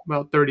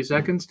about 30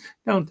 seconds,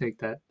 don't take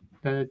that.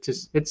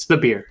 It's the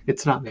beer.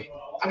 It's not me.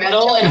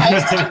 Metal and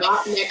ice do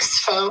not mix,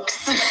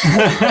 folks.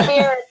 The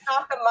beer,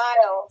 not the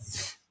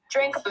miles.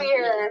 Drink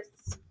beers.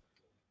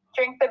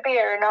 Drink the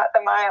beer, not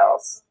the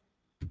miles.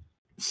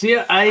 See,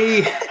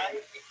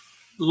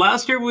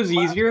 last year was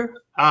easier.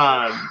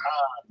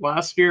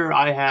 Last year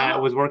I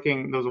was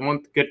working. There was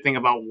one good thing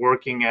about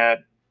working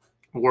at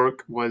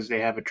work was they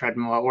have a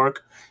treadmill at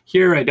work.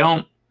 Here I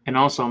don't, and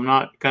also I'm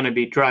not going to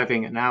be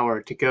driving an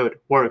hour to go to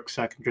work,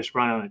 so I can just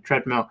run on a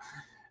treadmill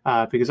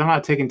because I'm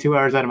not taking 2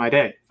 hours out of my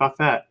day. Fuck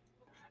that.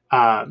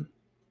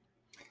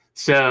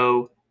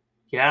 So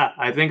yeah,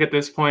 I think at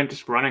this point,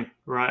 just running.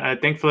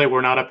 Thankfully,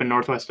 we're not up in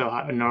Northwest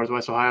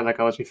Ohio like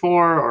I was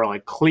before, or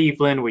like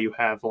Cleveland where you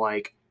have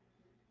like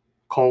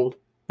cold,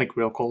 like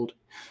real cold.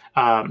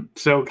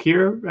 So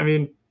here, I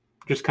mean,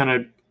 just kind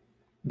of,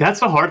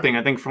 that's the hard thing,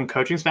 I think, from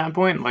coaching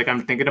standpoint. Like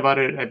I'm thinking about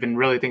it. I've been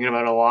really thinking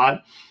about it a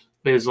lot,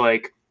 is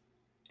like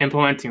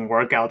implementing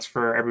workouts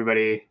for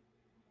everybody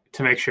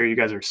to make sure you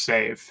guys are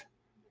safe.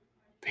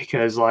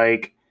 Because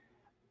like,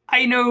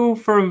 I know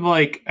from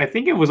like, I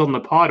think it was on the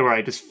pod where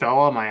I just fell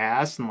on my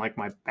ass and like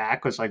my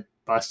back was like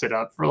busted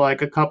up for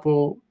like a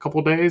couple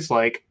days.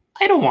 Like,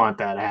 I don't want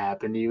that to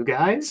happen to you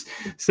guys.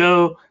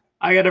 So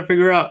I got to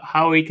figure out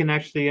how we can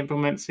actually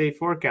implement safe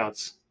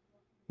workouts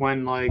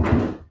when like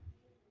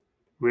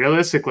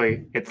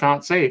realistically it's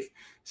not safe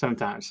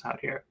sometimes out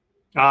here.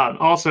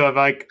 Also, I've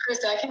like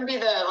Chris, I can be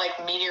the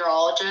like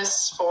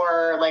meteorologist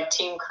for like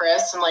Team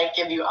Chris and like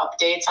give you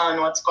updates on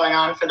what's going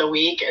on for the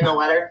week in the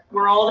weather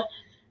world.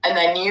 And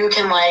then you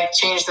can like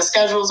change the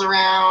schedules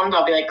around.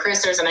 I'll be like,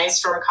 Chris, there's an ice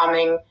storm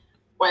coming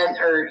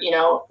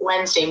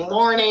Wednesday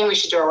morning. We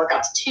should do our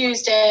workouts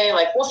Tuesday.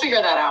 Like we'll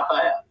figure that out.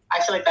 But I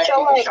feel like that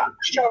She'll could be a shock.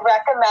 she'll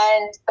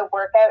recommend the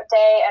workout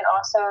day and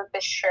also the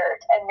shirt.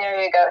 And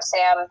there you go,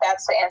 Sam.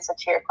 That's the answer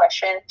to your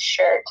question.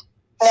 Shirt.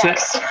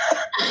 Next.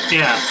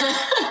 Yeah.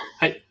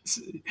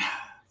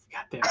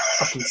 Goddamn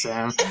fucking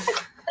Sam.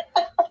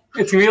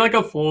 It's gonna be like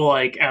a full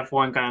like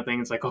F1 kind of thing.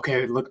 It's like,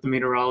 okay, look at the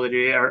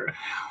meteorology or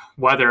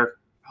weather.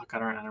 Fuck, I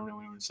don't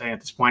really know what to say at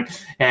this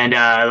point. And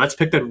let's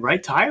pick the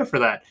right tire for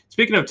that.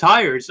 Speaking of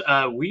tires,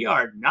 we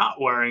are not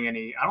wearing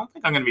any. I don't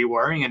think I'm gonna be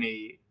wearing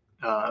any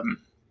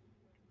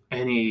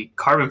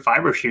carbon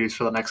fiber shoes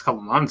for the next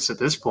couple months at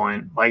this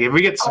point. Like if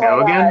we get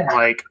snow again,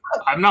 like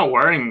I'm not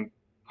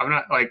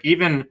like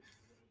even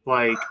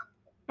like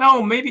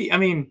no, maybe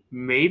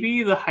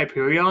the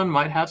Hyperion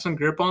might have some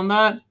grip on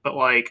that, but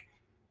like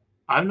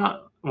I'm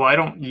not. Well, I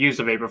don't use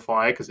the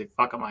Vaporfly because they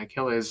fuck up my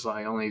Achilles.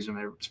 I only use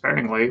them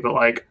sparingly. But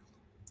like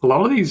a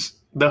lot of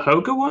the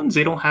Hoka ones,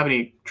 they don't have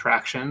any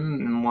traction.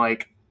 And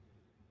like,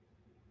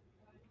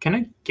 can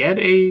I get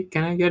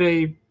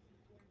a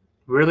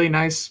really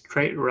nice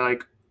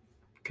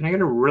can I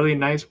get a really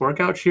nice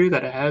workout shoe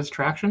that has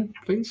traction,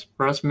 please,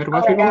 for us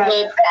Midwest people?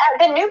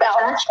 The New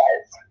Balance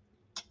does.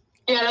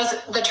 Yeah,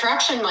 the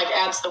traction like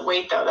adds the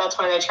weight though. That's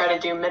why they try to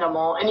do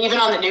minimal. And even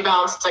on the New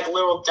Balance, it's like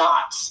little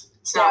dots.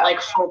 It's not like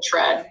full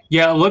tread.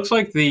 Yeah, it looks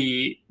like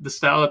the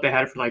style that they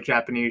had for like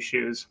Japanese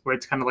shoes, where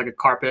it's kind of like a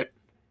carpet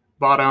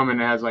bottom and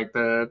it has like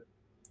the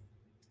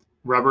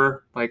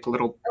rubber like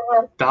little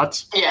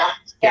dots. Yeah.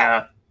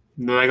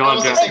 Like a lot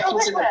of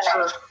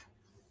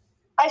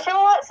I feel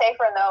a lot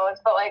safer in those,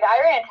 but like I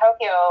ran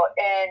Tokyo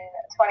in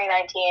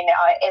 2019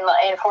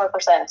 in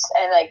 4%,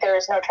 and like there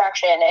was no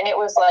traction, and it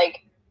was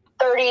like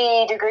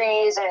 30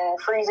 degrees and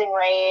freezing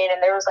rain,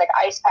 and there was like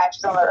ice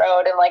patches on the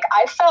road, and like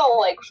I fell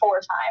like 4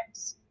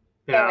 times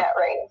in that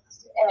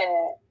race, and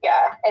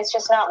it's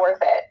just not worth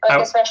it.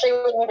 Like especially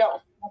when you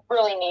don't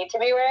really need to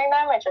be wearing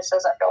them, it just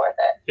doesn't feel worth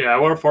it. Yeah, I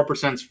wore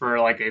 4% for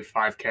like a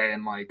 5K,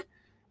 and like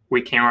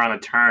we came around a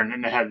turn,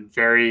 and it had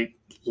very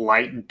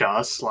light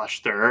dust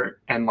 / dirt,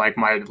 and like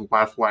my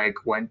left leg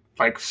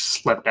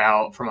slipped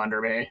out from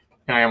under me,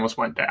 and I almost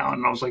went down,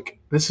 and I was like,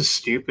 this is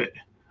stupid.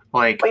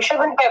 Like we should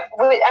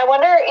I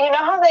wonder, you know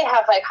how they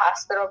have like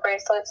hospital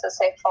bracelets that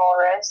say fall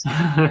risk?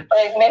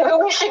 Like maybe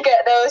we should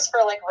get those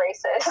for like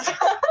races.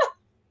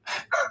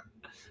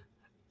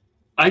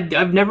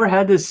 I've never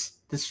had this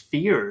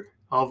fear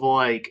of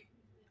like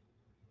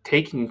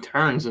taking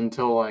turns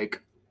until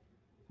like,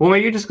 well,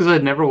 maybe just because I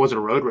never was a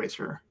road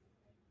racer.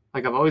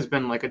 Like I've always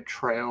been like a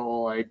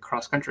trail, like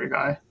cross country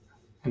guy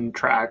and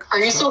track. Are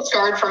you still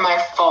scarred from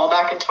my fall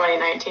back in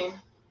 2019?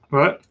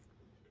 What?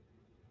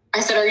 I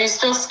said, are you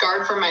still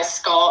scarred from my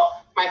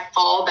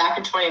fall back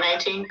in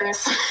 2019,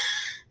 Chris?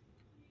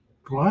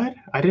 What?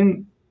 I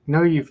didn't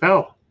know you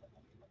fell.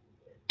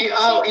 You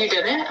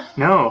didn't?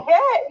 No. Yeah,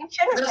 you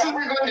should have. That's when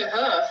we were going to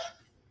Hoof.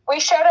 We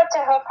showed up to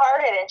Hoof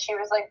Hearted and she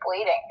was like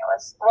bleeding.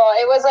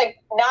 It was like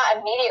not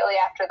immediately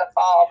after the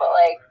fall, but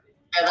like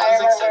that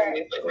was like 7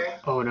 days later.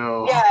 Oh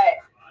no. Yeah,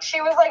 she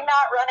was like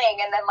not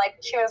running, and then like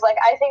she was like,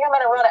 I think I'm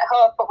gonna run at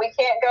Hoof, but we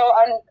can't go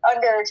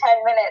under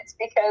 10 minutes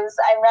because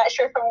I'm not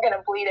sure if I'm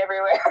gonna bleed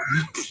everywhere.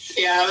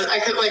 Yeah, I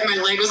could like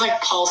my leg was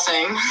like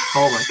pulsing.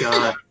 Oh my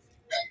god.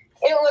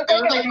 It looked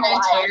like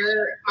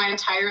my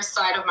entire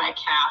side of my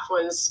calf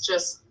was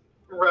just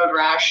road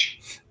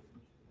rash.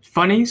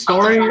 Funny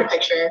story or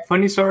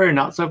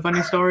not so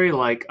funny story.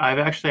 Like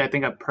I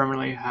think I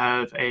permanently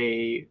have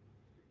a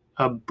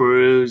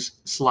bruise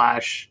 /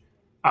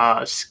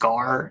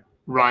 scar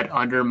right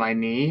under my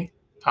knee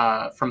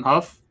from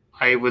Huff.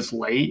 I was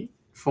late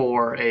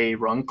for a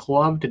run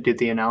club to do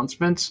the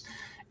announcements,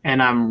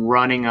 and I'm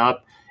running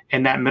up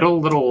in that middle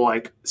little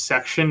like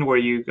section where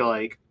you go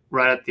like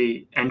right at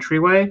the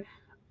entryway.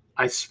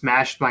 I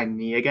smashed my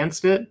knee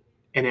against it,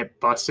 and it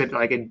busted,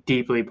 like it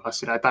deeply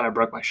busted. I thought I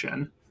broke my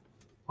shin.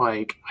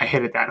 Like I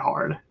hit it that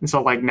hard, and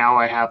so like now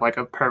I have like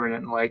a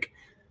permanent like,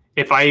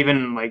 if I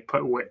even like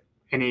put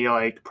any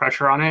like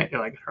pressure on it, it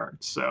like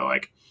hurts. So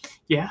like,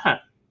 yeah,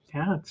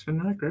 it's been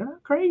not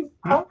great.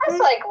 Hoof has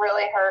like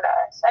really hurt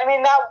us. I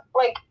mean that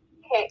like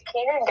he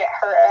didn't get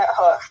hurt at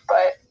Hoof,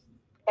 but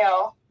you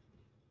know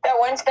that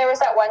once there was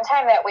that one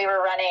time that we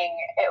were running.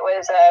 It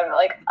was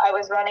like I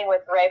was running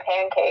with Ray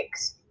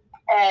Pancakes,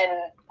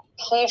 and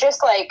he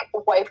just like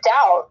wiped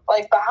out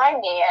like behind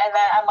me, and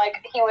then I'm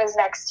like he was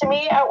next to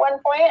me at one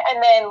point,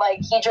 and then like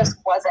he just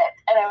wasn't,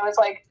 and I was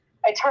like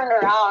I turned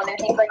around and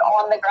he's like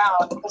on the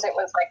ground because it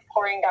was like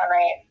pouring down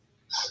rain.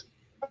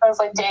 I was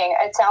like, dang,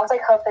 it sounds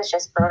like Hoof is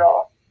just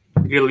brutal.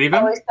 Did you leave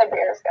him? At least the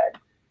beer is good.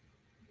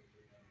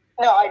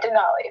 No, I did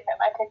not leave him.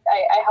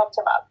 I helped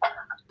him up.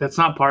 That's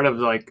not part of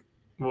like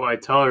what I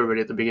tell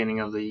everybody at the beginning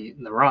of the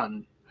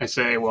run. I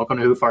say, welcome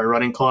to Hoof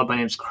Running Club. My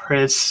name's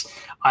Chris.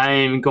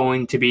 I'm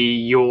going to be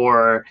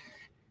your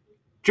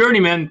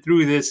journeyman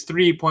through this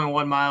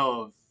 3.1 mile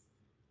of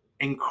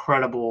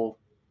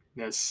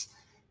incredibleness.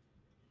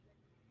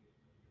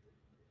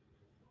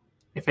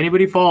 If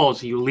anybody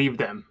falls, you leave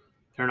them.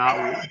 They're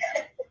not.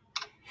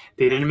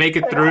 They didn't make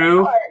it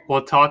through.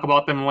 We'll talk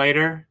about them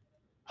later,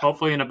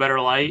 hopefully in a better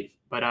light.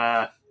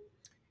 But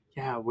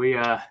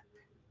yeah,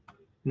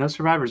 No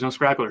survivors, no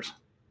scragglers.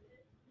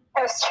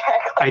 No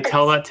stragglers. I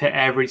tell that to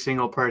every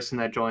single person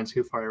that joins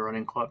Who Fire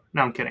Running Club.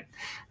 No, I'm kidding.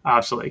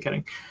 Absolutely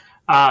kidding.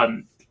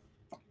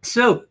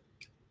 So,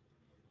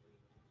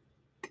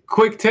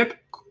 quick tip.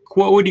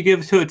 What would you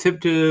give to a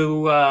tip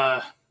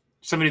to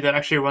somebody that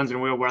actually runs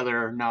in real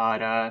weather,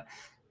 not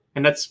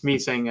and that's me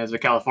saying as a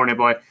California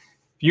boy. If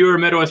you're a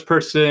Midwest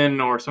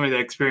person or somebody that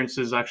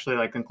experiences actually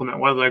like inclement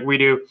weather like we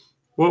do,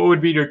 what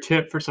would be your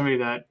tip for somebody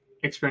that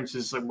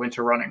experiences like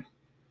winter running?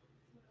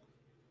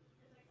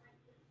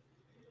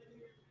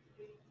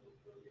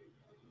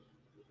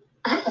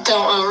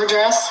 Don't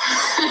overdress.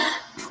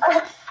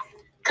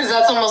 Because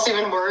that's almost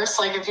even worse.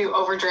 Like if you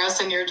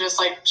overdress and you're just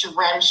like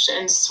drenched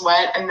in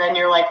sweat and then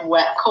you're like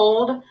wet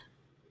cold.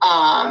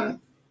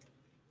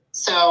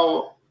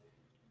 So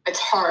it's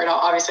hard.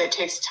 Obviously it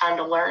takes time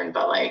to learn,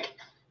 but like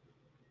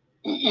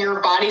your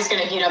body's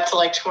going to heat up to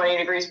like 20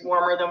 degrees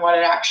warmer than what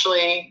it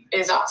actually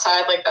is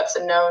outside. Like that's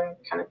a known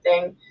kind of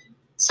thing.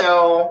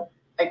 So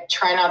like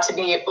try not to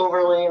be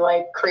overly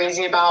like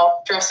crazy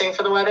about dressing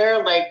for the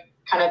weather. Like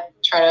kind of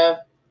try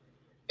to,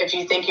 if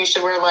you think you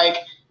should wear like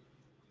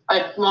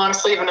a long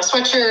sleeve and a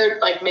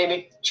sweatshirt, like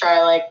maybe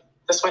try like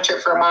the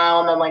sweatshirt for a mile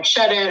and then like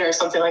shed it or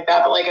something like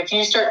that. But like if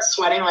you start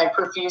sweating like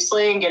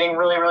profusely and getting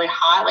really, really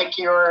hot, like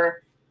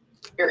you're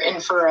in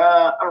for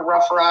a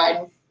rough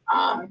ride.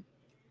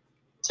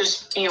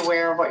 Just be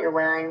aware of what you're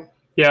wearing.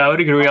 Yeah, I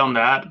would agree on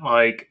that.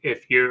 Like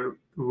if you're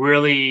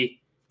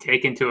really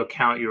take into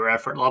account your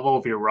effort level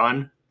of your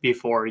run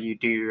before you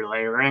do your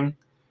layering,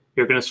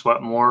 you're going to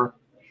sweat more,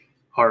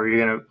 or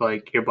you're going to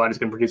like your body's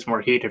going to produce more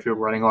heat if you're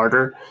running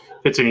harder.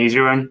 If it's an easy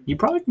run, you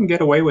probably can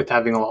get away with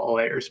having a lot of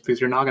layers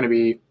because you're not going to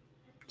be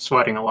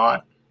sweating a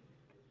lot.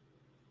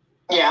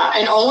 Yeah,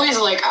 and always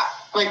like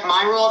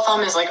my rule of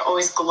thumb is like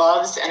always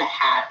gloves and a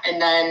hat,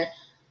 and then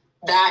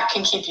that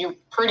can keep you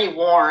pretty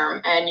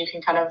warm and you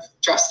can kind of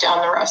dress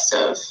down the rest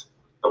of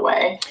the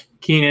way.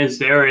 Keen, is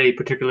there a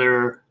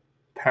particular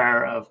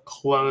pair of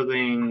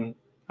clothing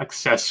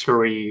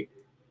accessory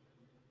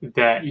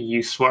that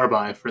you swear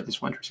by for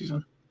this winter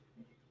season?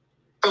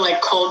 For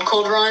like cold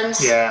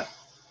runs? Yeah.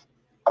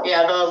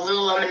 Yeah, the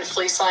Lululemon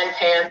fleece line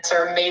pants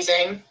are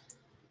amazing.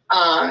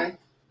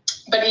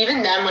 But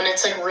even then, when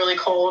it's like really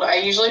cold, I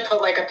usually put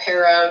like a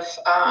pair of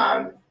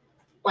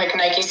like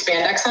Nike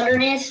spandex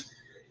underneath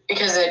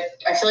because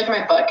I feel like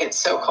my butt gets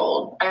so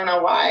cold. I don't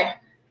know why.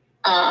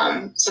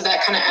 So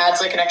that kind of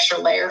adds like an extra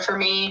layer for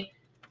me.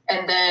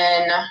 And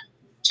then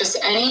just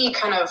any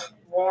kind of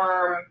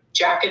warm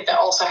jacket that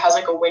also has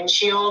like a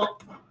windshield.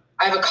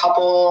 I have a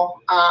couple.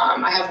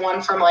 I have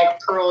one from like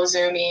Pearl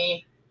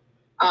Izumi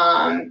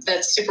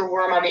that's super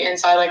warm on the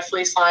inside, like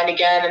fleece lined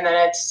again, and then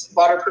it's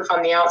waterproof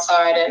on the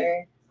outside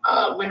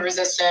and wind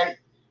resistant.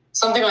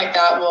 Something like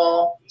that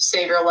will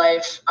save your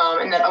life.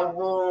 And then a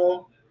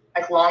wool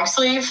like long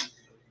sleeve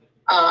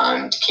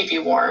to keep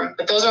you warm.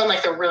 But those are on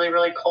like the really,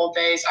 really cold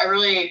days. I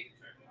really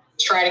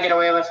try to get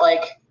away with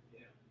like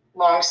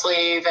long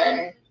sleeve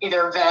and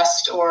either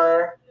vest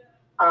or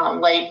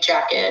light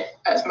jacket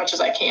as much as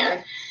I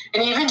can.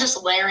 And even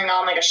just layering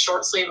on like a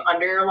short sleeve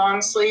under your long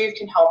sleeve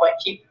can help like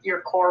keep your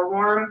core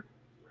warm.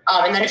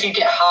 And then if you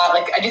get hot,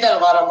 like I do that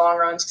a lot on long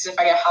runs because if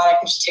I get hot, I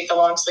can just take the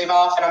long sleeve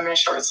off and I'm in a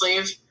short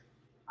sleeve.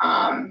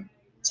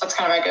 So that's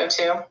kind of my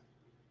go-to.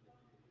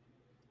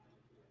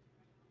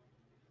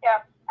 Yeah,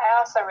 I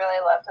also really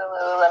love the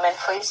Lululemon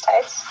fleece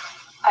tights.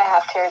 I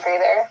have to agree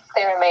there.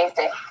 They're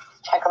amazing.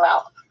 Check them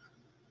out.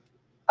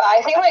 But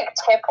I think like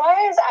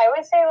tip-wise, I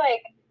would say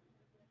like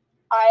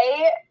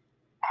I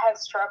have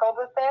struggled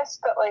with this,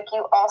 but like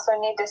you also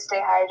need to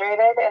stay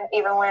hydrated, and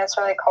even when it's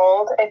really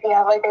cold, if you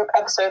have like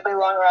absurdly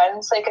long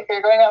runs, like if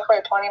you're going out for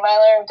a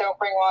 20-miler and don't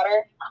bring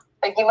water,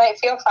 like you might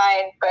feel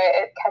fine, but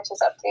it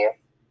catches up to you.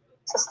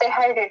 So stay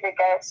hydrated,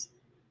 guys.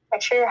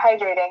 Make sure you're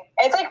hydrating.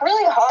 And it's like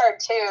really hard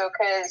too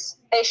because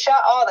they shut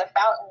all the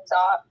fountains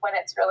off when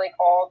it's really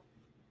cold.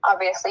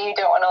 Obviously, you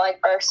don't want to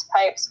like burst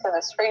pipes because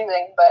it's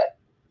freezing, but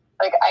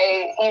like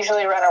I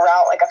usually run a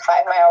route, like a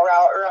 5-mile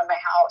route around my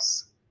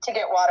house to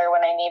get water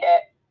when I need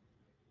it.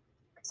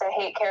 Because I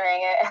hate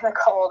carrying it in the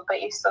cold,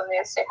 but you still need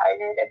to stay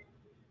hydrated.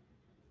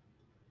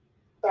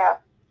 Yeah.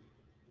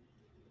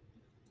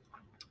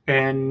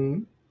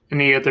 And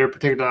any other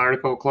particular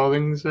article of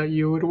clothing that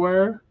you would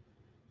wear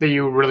that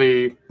you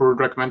really would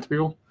recommend to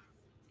people?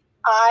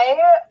 I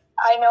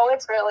know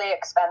it's really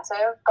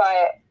expensive,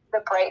 but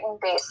the Brighton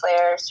base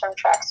layers from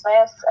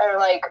Tracksmith are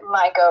like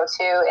my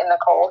go-to in the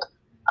cold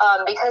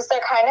because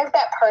they're kind of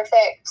that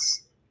perfect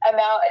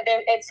amount.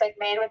 It's like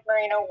made with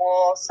merino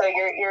wool, so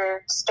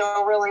you're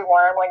still really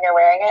warm when you're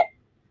wearing it.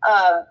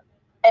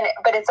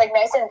 But it's like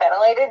nice and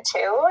ventilated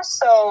too,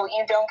 so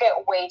you don't get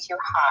way too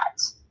hot.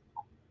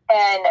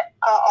 And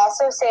I'll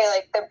also say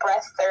like the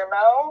Breath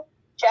Thermo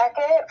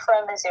jacket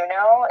from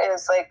Mizuno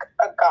is like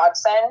a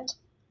godsend.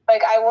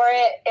 Like I wore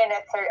it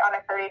on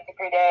a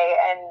 30-degree day,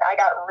 and I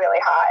got really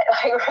hot,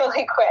 like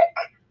really quick.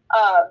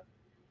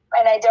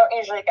 And I don't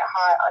usually get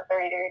hot on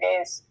 30-degree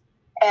days.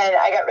 And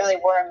I got really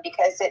warm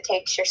because it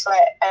takes your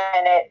sweat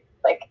and it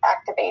like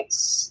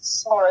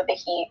activates more of the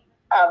heat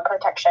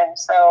protection.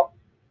 So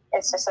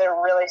it's just a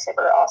really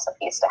super awesome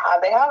piece to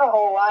have. They have a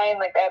whole line,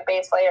 like they have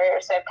base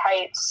layers, they have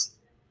tights,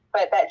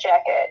 but that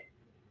jacket,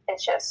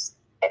 it's just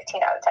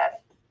 15 out of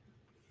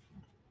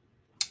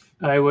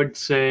 10. I would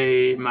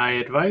say my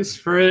advice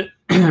for it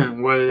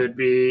would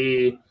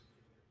be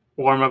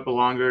warm up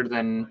longer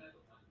than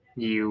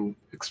you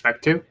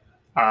expect to.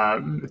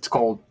 It's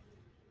cold.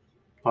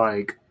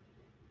 Like,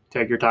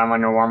 take your time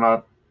on your warm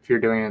up. If you're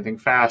doing anything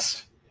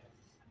fast,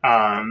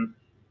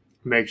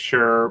 make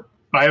sure.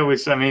 I'm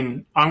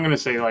going to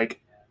say,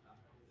 like,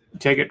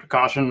 take it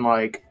precaution.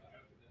 Like,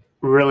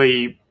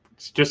 really,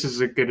 it's just as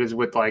good as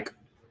with, like,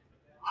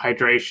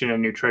 hydration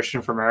and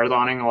nutrition for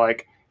marathoning.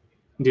 Like,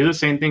 do the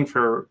same thing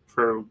for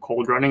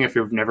cold running if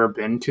you've never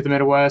been to the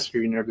Midwest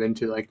or you've never been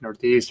to, like,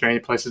 Northeast or any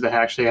places that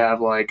actually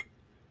have, like,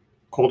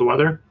 cold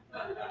weather.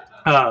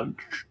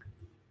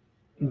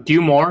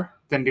 Do more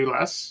than do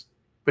less,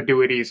 but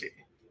do it easy.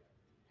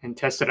 And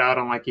test it out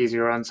on, like, easy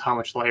runs, how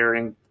much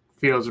layering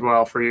feels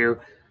well for you.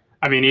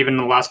 I mean, even in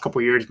the last couple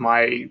of years,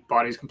 my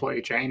body's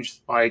completely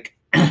changed. Like,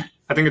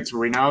 I think it's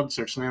Raynaud's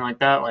or something like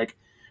that. Like,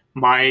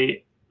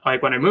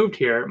 when I moved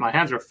here, my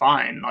hands were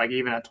fine. Like,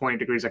 even at 20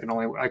 degrees, I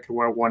could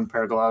wear one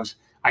pair of gloves.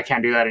 I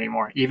can't do that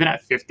anymore. Even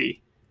at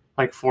 50,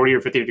 like 40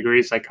 or 50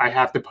 degrees, like, I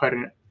have to put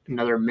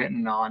another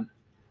mitten on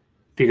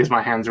because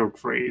my hands would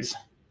freeze.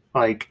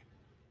 Like,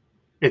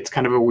 it's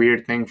kind of a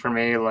weird thing for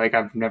me. Like,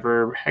 I've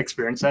never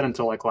experienced that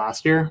until, like,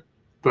 last year.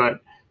 But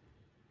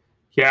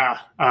yeah,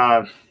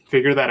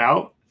 figure that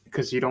out,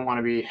 because you don't want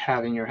to be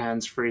having your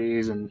hands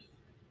freeze and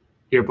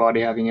your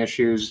body having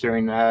issues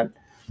during that.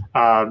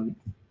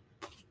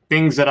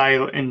 Things that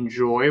I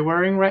enjoy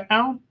wearing right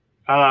now.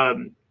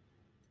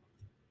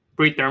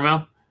 Breathe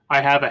Thermo.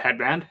 I have a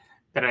headband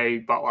that I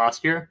bought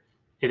last year.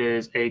 It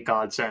is a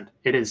godsend.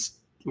 It is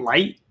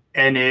light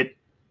and it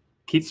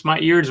keeps my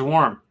ears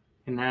warm.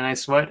 And then I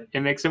sweat,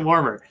 it makes it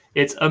warmer.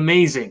 It's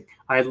amazing.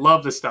 I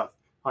love the stuff.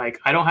 Like,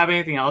 I don't have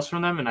anything else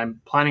from them, and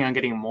I'm planning on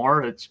getting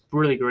more. It's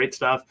really great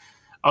stuff.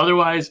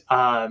 Otherwise,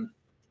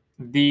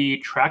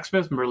 the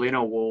Tracksmith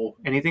Merlino wool,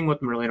 anything with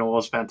Merlino wool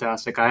is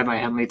fantastic. I have my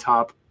Henley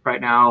top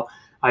right now.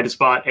 I just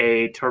bought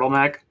a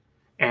turtleneck,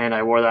 and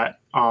I wore that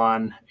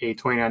on a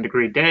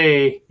 29-degree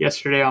day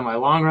yesterday on my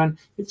long run.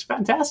 It's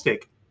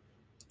fantastic.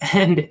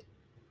 And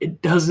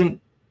it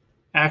doesn't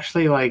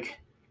actually, like,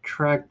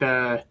 track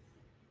the...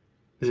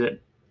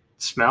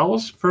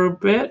 smells for a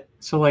bit,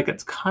 so, like,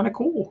 it's kind of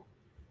cool.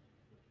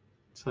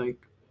 It's like,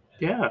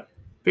 yeah,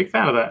 big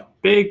fan of that.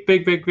 Big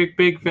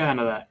fan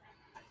of that.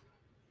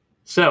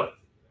 So,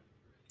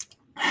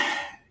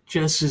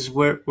 just as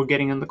we're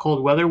getting in the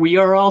cold weather, we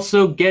are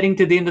also getting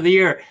to the end of the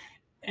year.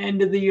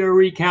 End of the year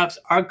recaps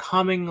are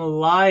coming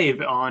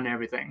live on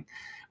everything.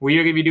 We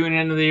are going to be doing an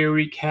end of the year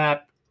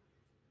recap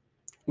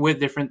with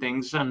different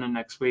things on the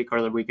next week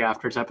or the week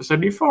after's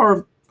episode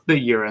before the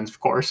year ends, of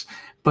course.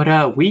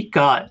 But we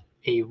got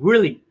a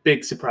really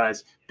big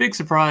surprise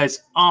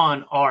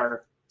on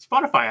our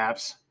Spotify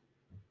apps.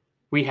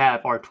 We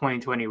have our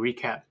 2020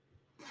 recap.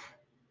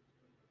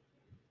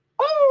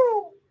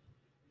 Woo!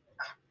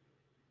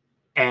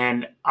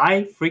 And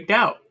I freaked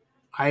out.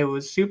 I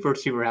was super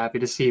happy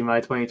to see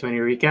my 2020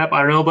 recap.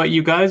 I don't know about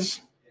you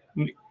guys.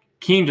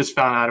 Keen just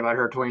found out about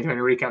her 2020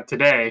 recap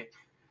today.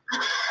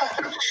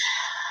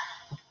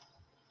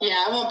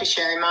 Yeah, I won't be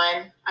sharing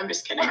mine. I'm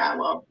just kidding. I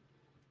will.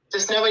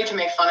 Just nobody can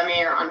make fun of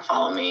me or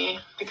unfollow me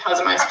because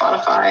of my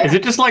Spotify. Is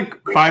it just like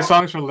 5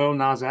 songs for Lil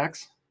Nas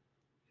X?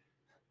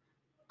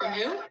 From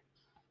who?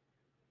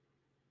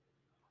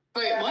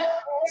 Wait, what?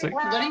 Like,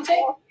 what did he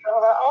say?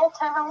 Old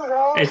Town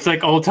Road. It's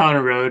like Old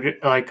Town Road,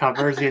 like,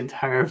 covers the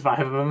entire 5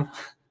 of them.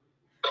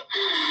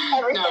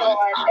 Every single one.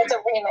 It's a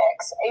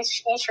remix.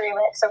 Each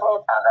remix of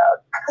Old Town Road.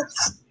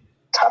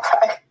 Top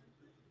 5.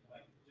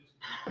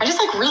 I just,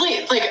 like,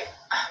 really, like...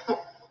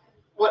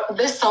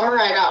 this summer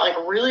I got, like,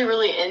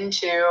 really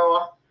into,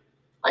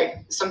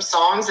 like, some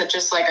songs that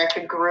just, like, I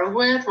could groove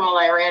with while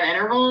I ran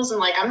intervals, and,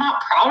 like, I'm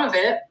not proud of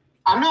it,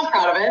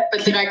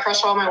 but did I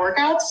crush all my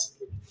workouts?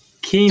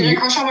 Keen, did I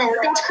crush all my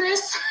workouts,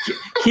 Chris?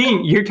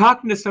 Keen, you're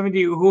talking to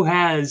somebody who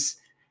has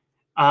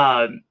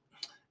Lil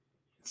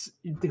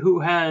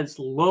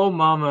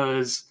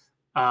Mama's,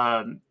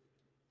 the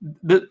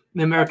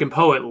American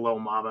poet Lil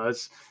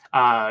Mama's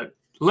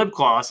lip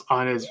gloss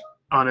on his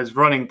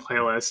running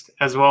playlist,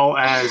 as well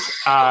as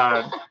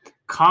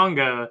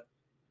Conga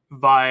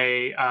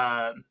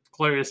by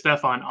Gloria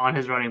Estefan on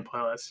his running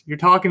playlist. You're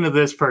talking to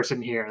this person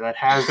here that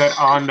has that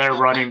on their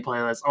running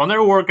playlist, on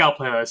their workout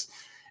playlist.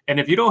 And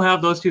if you don't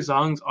have those 2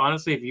 songs,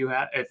 honestly, if you're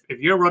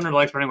a runner who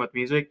likes running with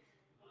music,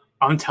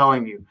 I'm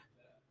telling you,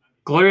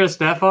 Gloria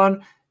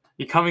Estefan,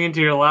 you're coming into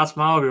your last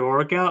mile of your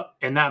workout,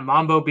 and that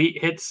mambo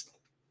beat hits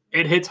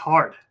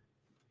hard.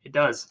 It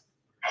does.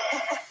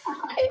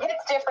 It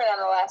hits different on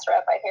the last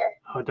rep, I hear.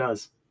 Oh, it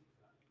does.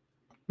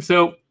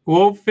 So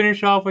we'll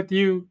finish off with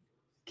you,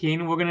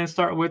 Keen. We're going to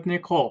start with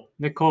Nicole.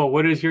 Nicole,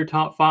 what is your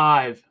top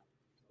 5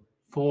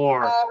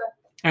 for?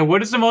 And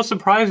what is the most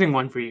surprising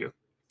one for you?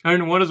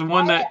 And what is the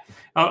one that...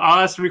 I'll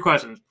ask 3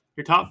 questions.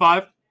 Your top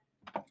 5.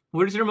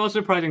 What is your most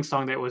surprising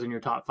song that was in your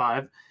top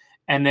 5?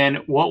 And then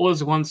what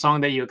was one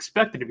song that you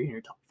expected to be in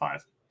your top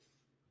 5?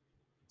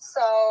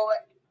 So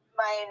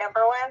my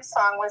number 1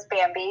 song was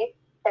Bambi,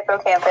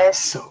 Hippocampus.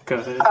 So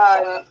good.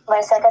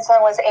 My second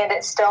song was And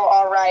It's Still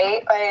All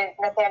Right by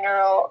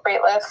Nathaniel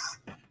Rateliff.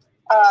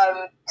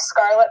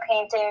 Scarlet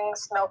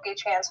Paintings, Milky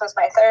Chance was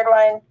my third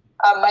one.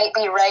 Might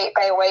Be Right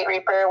by White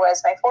Reaper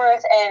was my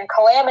fourth. And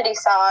Calamity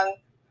Song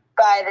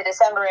by The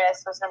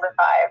Decemberists was number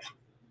 5.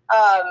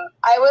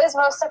 I was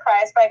most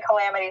surprised by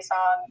Calamity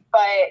Song,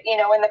 but, you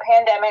know, when the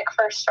pandemic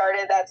first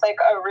started, that's like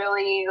a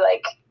really,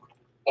 like,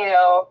 you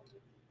know,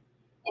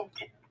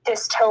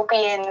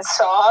 dystopian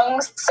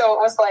song. So it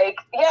was like,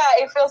 yeah,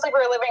 it feels like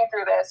we're living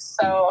through this.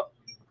 So,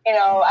 you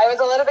know, I was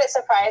a little bit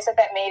surprised that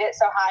made it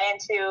so high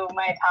into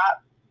my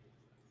top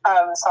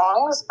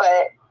songs,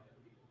 but,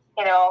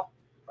 you know,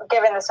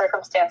 given the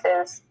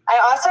circumstances. I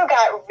also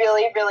got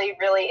really, really,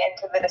 really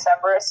into the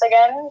Decemberists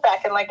again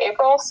back in like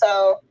April.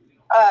 So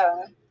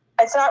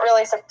it's not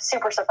really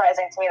super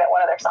surprising to me that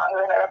one of their songs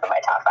ended up in my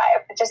top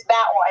 5. But just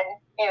that one,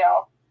 you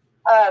know.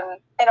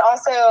 And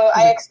also,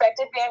 I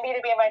expected Bambi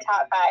to be in my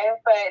top 5,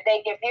 but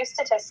they give you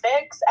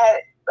statistics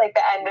at like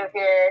the end of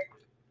your,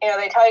 you know,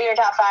 they tell you your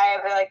top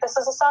 5. They're like, this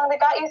is a song that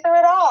got you through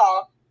it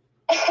all.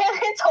 And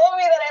it told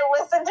me that I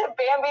listened to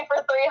Bambi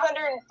for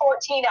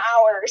 314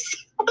 hours.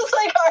 I was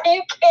like, are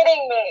you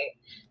kidding me?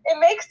 It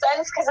makes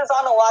sense because it's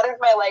on a lot of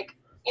my, like,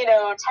 you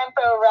know,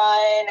 tempo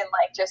run and,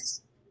 like,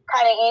 just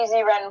kind of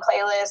easy run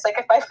playlists. Like,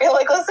 if I feel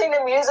like listening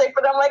to music,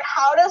 but I'm like,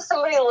 how does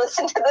somebody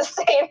listen to the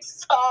same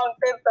song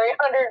for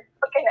 300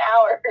 fucking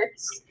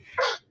hours?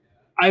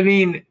 I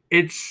mean,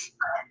 it's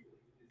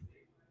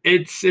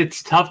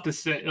tough to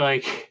say,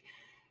 like,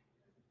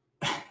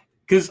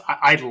 because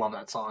I love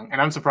that song, and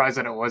I'm surprised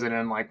that it wasn't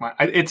in like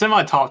it's in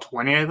my top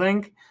 20, I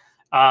think.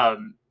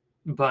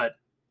 But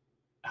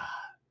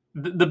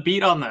the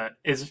beat on that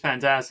is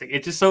fantastic.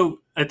 It's just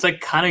it's like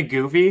kind of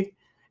goofy,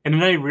 and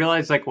then I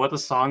realized like what the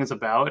song is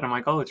about, and I'm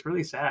like, oh, it's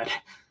really sad.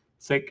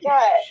 It's like,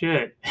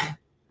 shit.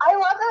 I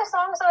love those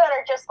songs though that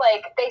are just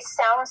like they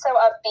sound so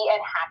upbeat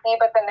and happy,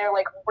 but then they're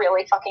like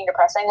really fucking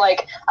depressing.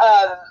 Like,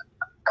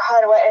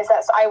 God, what is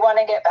that? I Want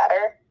to Get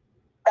Better.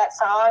 That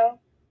song.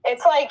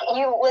 It's like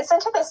you listen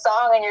to the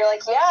song and you're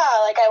like, yeah,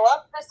 like I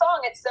love this song.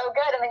 It's so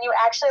good. And then you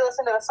actually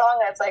listen to the song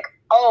and it's like,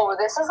 oh,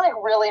 this is like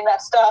really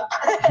messed up.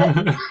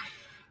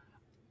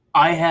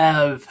 I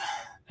have,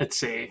 let's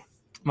see,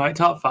 my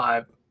top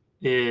 5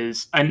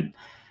 is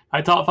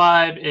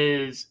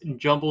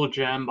Jumble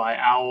Gem by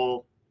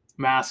Owl,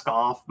 Mask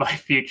Off by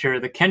Future,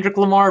 the Kendrick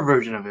Lamar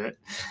version of it.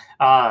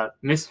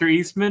 Mr.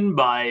 Eastman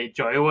by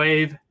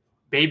Joywave,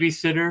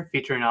 Babysitter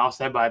featuring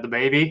Offset by The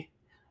Baby.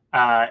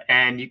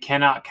 And You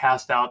Cannot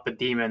Cast Out the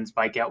Demons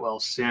by Get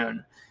Well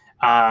Soon.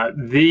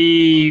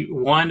 The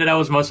one that I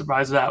was most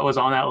surprised that was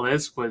on that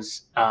list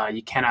was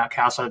You Cannot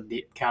Cast Out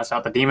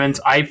the Demons.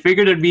 I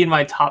figured it'd be in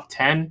my top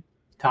 10,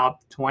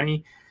 top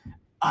 20.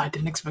 I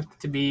didn't expect it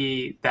to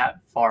be that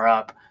far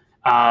up.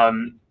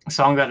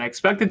 Song that I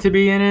expected to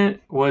be in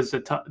it was the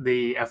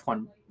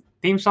F1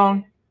 theme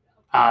song.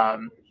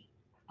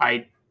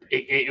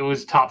 It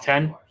was top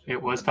 10.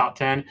 It was top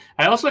 10.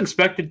 I also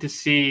expected to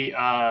see...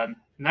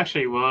 and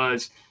actually it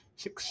was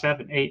 6,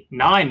 7, 8,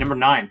 9, number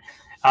 9.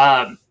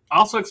 I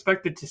also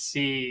expected to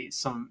see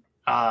some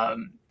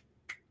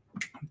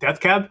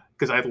Death Cab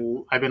because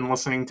I've been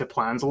listening to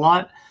Plans a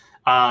lot.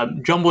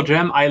 Jumble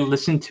Gem, I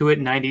listened to it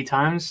 90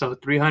 times, so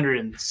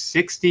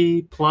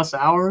 360 plus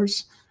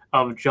hours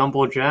of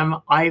Jumble Gem.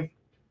 I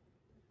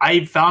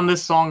found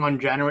this song on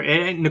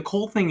January, and the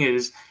cool thing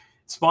is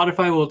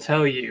Spotify will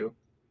tell you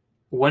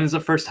when is the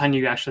first time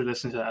you actually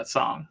listen to that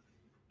song.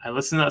 I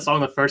listened to that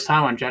song the first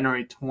time on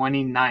January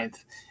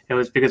 29th. It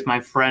was because my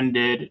friend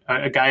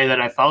a guy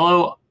that I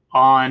follow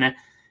on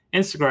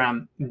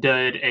Instagram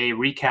did a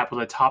recap of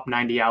the top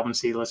 90 albums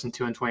he listened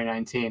to in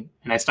 2019.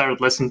 And I started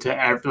listening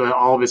to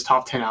all of his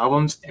top 10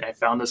 albums, and I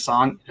found this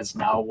song. It's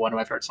now one of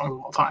my favorite songs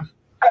of all time.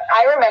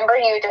 I remember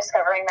you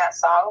discovering that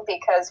song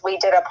because we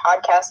did a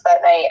podcast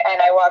that night,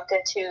 and I walked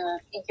into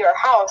your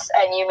house,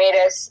 and you made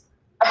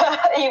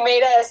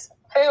us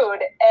food,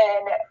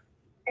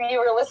 and you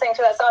were listening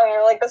to that song and you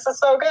were like, this is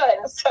so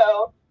good.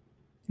 So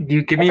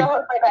you give me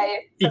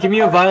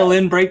a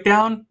violin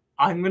breakdown,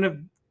 I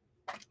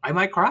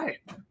might cry.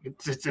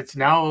 It's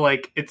now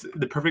like it's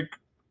the perfect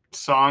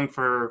song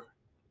for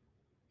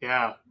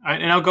and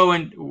I'll go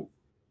in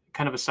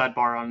kind of a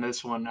sidebar on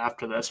this one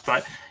after this,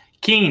 but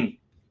Keen,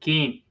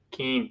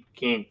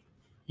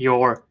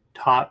 your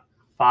top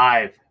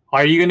 5.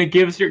 Are you gonna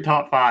give us your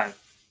top 5?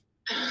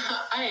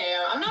 I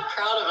am. I'm not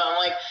proud of them.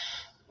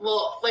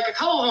 Well, like a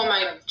couple of them,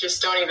 I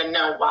just don't even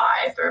know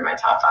why they're in my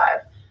top 5.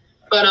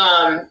 But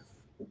I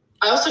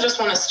also just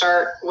want to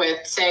start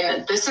with saying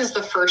that this is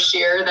the first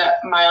year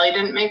that Miley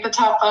didn't make the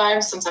top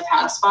 5 since I've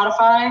had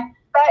Spotify.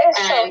 That is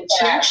and so sad.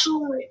 She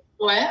actually,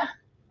 what?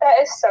 That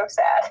is so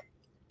sad.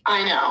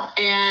 I know.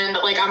 And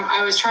like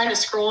I was trying to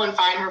scroll and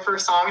find her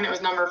first song, and it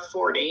was number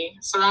 40.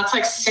 So that's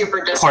like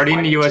super disappointing. Party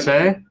in the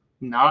USA?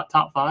 Not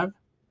top 5?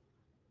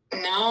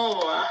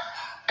 No.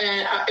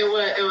 and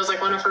it was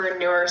like one of her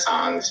newer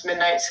songs,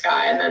 Midnight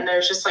Sky, and then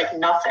there's just like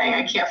nothing.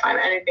 I can't find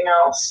anything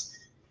else.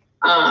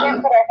 We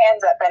can't put our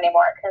hands up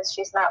anymore because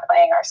she's not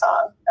playing our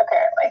song,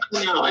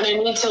 apparently. No, and I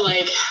need to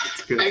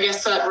I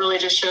guess that really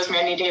just shows me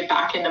I need to get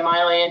back into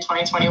Miley in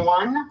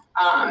 2021.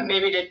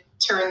 Maybe to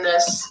turn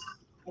this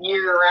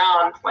year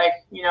around. Like,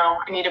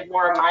 I needed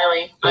more of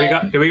Miley.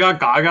 Do we got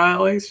Gaga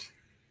at least?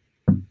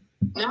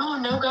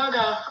 No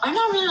Gaga. I'm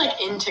not really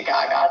into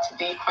Gaga, to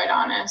be quite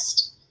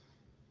honest.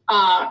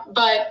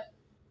 But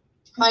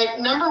my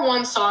number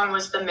one song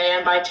was The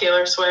Man by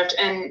Taylor Swift.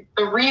 And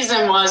the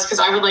reason was because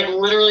I would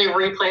literally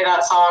replay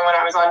that song when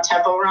I was on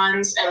tempo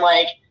runs. And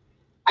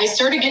I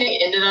started getting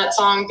into that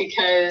song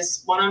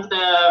because one of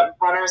the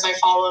runners I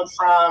followed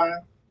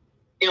from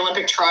the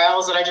Olympic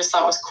trials that I just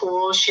thought was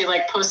cool, she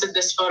posted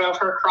this photo of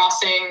her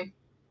crossing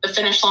the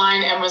finish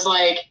line and was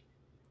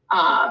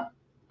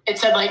it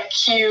said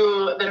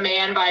cue The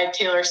Man by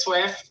Taylor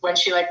Swift when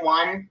she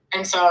won.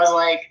 And so I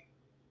was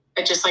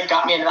it just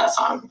got me into that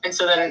song. And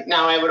so then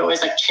now I would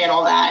always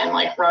channel that and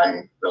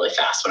run really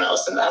fast when I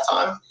listen to that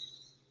song.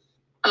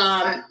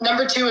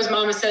 Number 2 is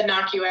Mama Said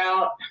Knock You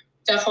Out.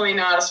 Definitely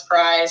not a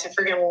surprise. I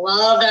freaking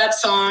love that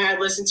song. I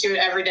listen to it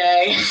every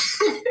day.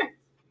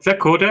 Is that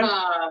Cool J?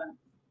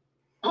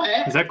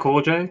 What? Is that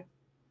Cool J?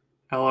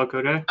 LL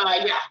Cool J?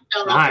 Yeah.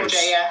 LL Nice. Cool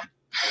J, yeah.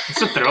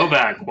 It's a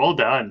throwback. Well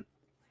done.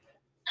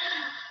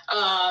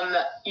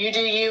 You Do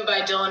You by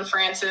Dylan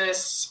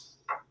Francis.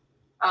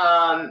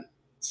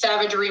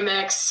 Savage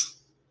remix,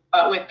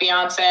 but with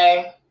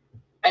Beyonce.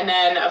 And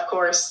then, of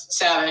course,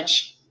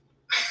 Savage.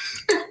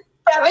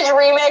 Savage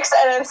remix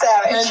and then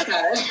Savage.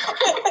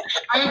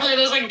 I would play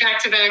those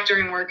back to back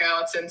during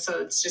workouts, and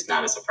so it's just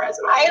not a surprise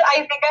at all. I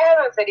think I have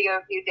a video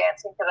of you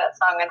dancing to that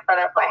song in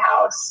front of my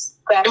house.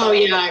 Oh,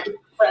 yeah.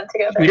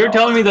 Together. You're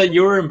telling me that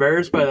you were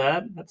embarrassed by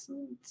that?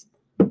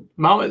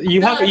 Mama,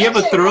 you have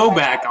a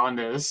throwback on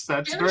this.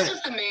 That's great.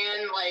 Just The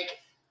Man,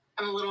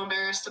 I'm a little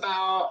embarrassed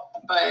about,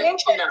 but I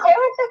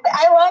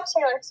love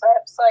Taylor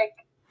Swift.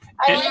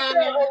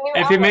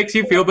 If it makes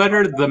you feel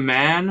better, The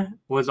Man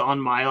was on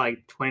my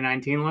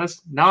 2019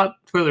 list. Not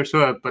Taylor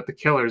Swift, but The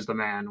Killers' The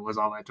Man was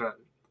on my list.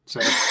 So.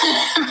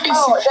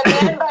 The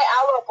Man by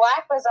Aloe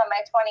Black was on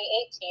my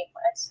 2018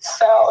 list.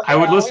 So I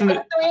would listen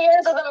to 3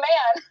 years of The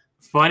Man.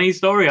 Funny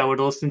story. I would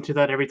listen to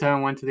that every time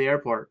I went to the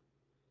airport.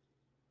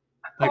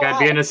 I'd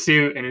be in a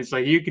suit, and it's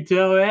you could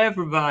tell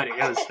everybody.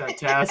 That was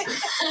fantastic.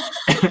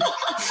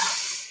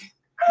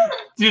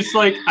 Just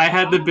I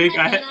had the big.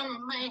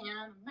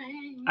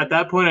 At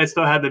that point, I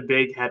still had the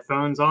big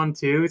headphones on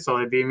too, so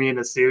it'd be me in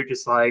a suit,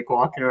 just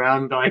walking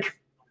around,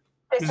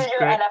 This is your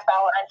great.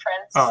 NFL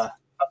entrance.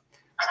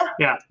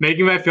 Yeah,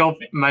 making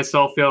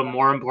myself feel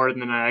more important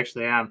than I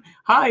actually am.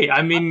 Hi,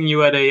 I'm meeting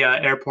you at a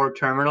airport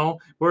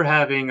terminal. We're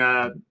having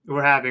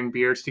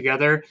beers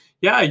together.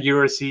 Yeah,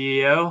 you're a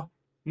CEO.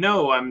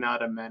 No, I'm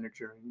not a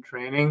manager in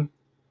training.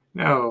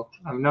 No,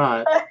 I'm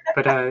not.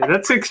 But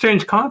let's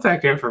exchange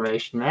contact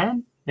information,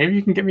 man. Maybe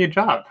you can get me a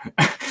job.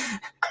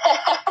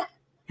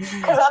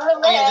 Because I'm the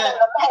man.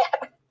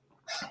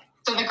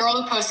 So the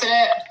girl who posted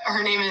it,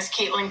 her name is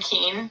Caitlin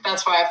Keene.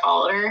 That's why I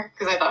followed her,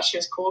 because I thought she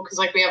was cool, because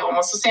we have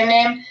almost the same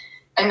name.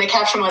 And the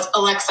caption was,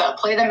 Alexa,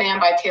 play The Man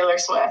by Taylor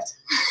Swift.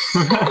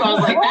 I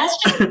was that's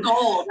just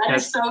gold.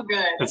 That's so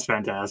good. That's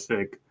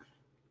fantastic.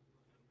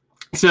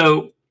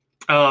 So,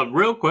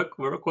 real quick.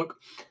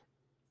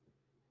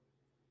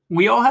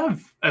 We all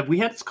have, we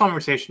had this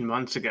conversation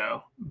months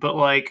ago, but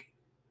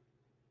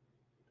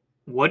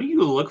what do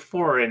you look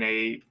for in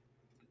a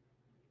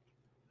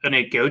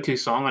go-to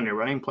song on your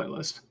running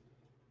playlist?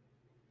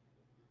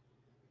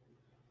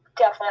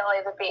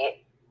 Definitely the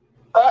beat.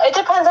 Well, it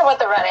depends on what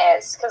the run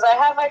is, because I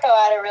have a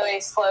lot of really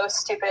slow,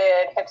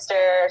 stupid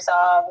hipster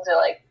songs,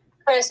 or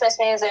Christmas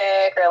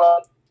music, or I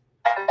want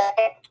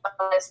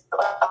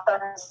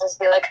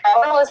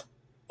to listen to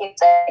these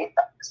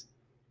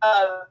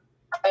songs.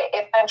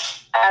 If I'm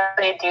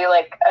actually do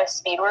a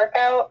speed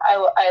workout,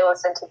 I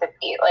listen to the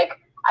beat.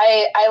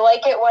 I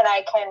like it when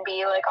I can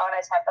be on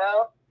a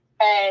tempo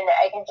and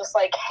I can just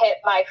hit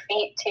my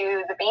feet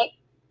to the beat,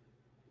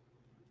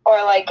 or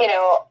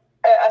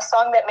a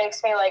song that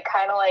makes me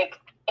kind of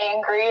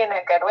angry in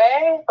a good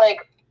way,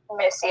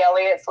 Missy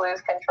Elliott's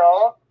 "Lose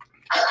Control."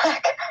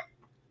 That,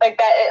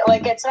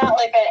 it's not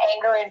an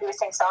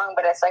anger-inducing song,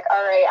 but it's all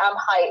right, I'm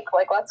hype.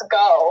 Let's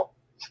go.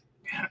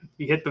 Yeah,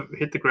 you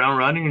hit the ground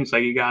running, and it's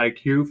you got a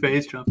cue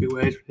face, drop your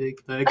waist,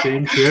 shake legs,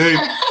 and shake.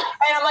 And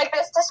I'm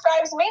this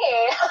describes me.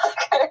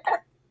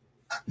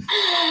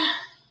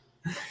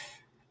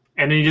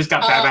 And then you just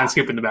got Fat Man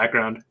Scoop in the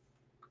background.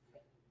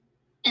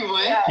 You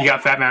what? You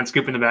got Fat Man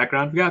Scoop in the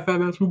background. You got Fat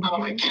Man Scoop. Oh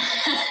my god.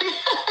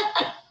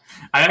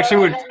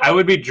 I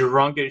would be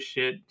drunk as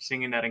shit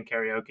singing that in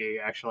karaoke.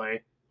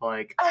 Actually,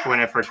 when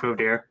I first moved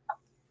here.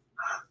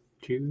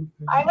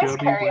 I miss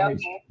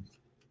karaoke.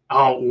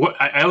 Oh,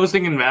 I was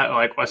thinking that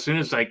as soon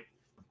as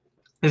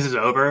this is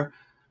over,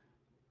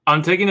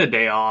 I'm taking a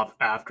day off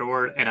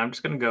afterward, and I'm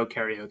just gonna go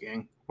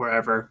karaokeing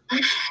wherever.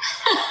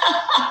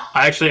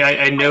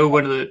 I know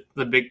one of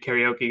the big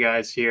karaoke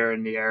guys here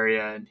in the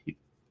area, and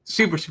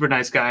super, super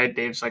nice guy.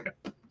 Dave's like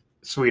a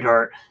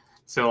sweetheart.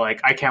 So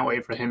like I can't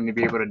wait for him to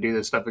be able to do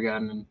this stuff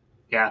again. And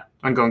yeah,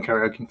 I'm going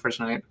karaoke first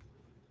night.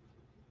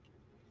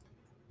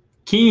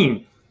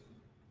 Keen.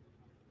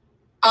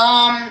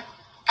 I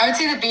would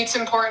say the beat's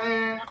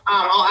important.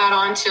 I'll add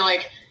on to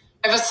like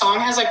if a song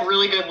has like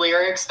really good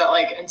lyrics that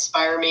like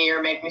inspire me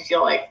or make me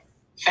feel like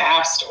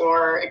fast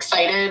or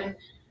excited.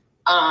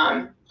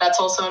 That's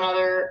also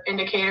another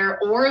indicator.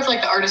 Or if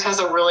like the artist has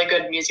a really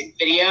good music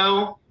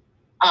video,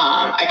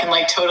 I can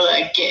like totally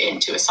like get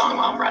into a song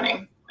while I'm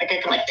running. Like I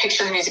can like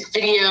picture the music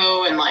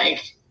video and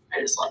like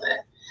I just love it.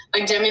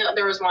 Like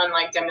there was one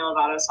like Demi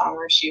Lovato song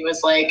where she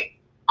was like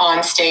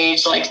on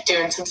stage like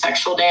doing some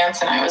sexual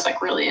dance, and I was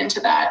like really into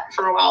that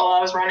for a while I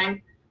was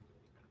running.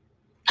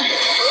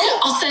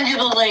 I'll send you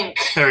the link.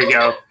 There we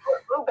go.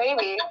 Oh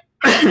baby.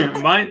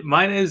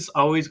 Mine is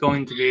always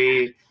going to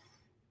be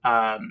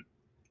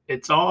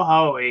it's all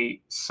how a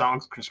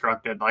song's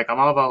constructed. Like I'm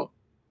all about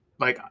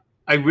like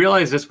I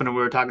realized this when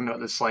we were talking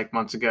about this like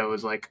months ago,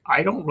 is like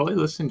I don't really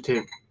listen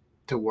to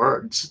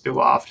words too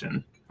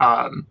often.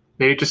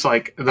 Maybe just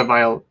like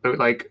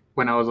like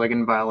when I was like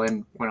in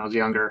violin when I was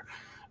younger.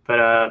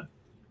 But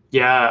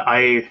yeah,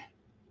 I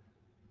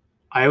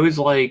always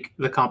like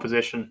the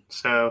composition.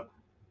 So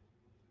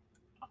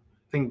I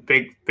think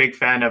big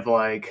fan of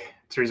like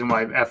it's the reason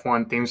why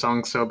F1 theme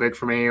song's so big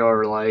for me,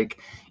 or like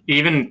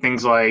even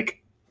things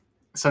like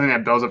something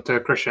that builds up to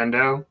a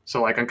crescendo.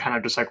 So like I'm kind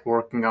of just like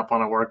working up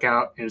on a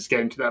workout and just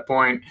getting to that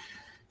point.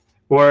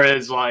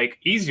 Whereas like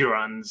easy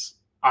runs,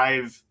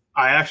 I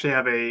actually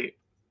have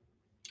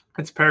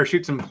it's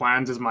Parachutes and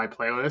Plans is my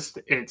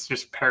playlist. It's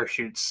just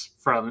Parachutes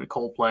from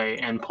Coldplay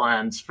and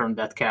Plans from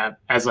Death Cab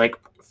as like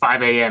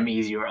 5 a.m.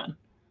 easy run.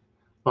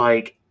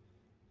 Like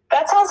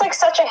that sounds like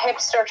such a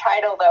hipster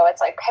title, though. It's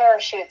like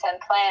Parachutes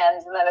and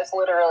Plans, and then it's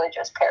literally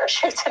just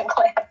Parachutes and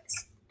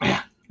Plans.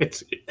 Yeah,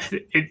 it's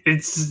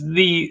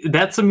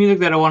that's the music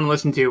that I want to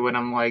listen to when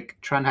I'm like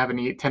trying to have a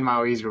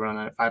 10-mile easy run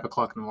at 5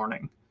 o'clock in the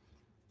morning.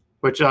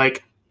 Which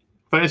like,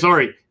 but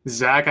sorry,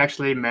 Zach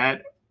actually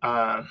met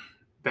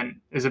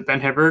Ben. Is it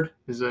Ben Hibbard?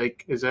 Is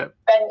it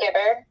Ben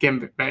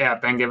Gibbard? Yeah,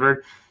 Ben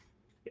Gibbard.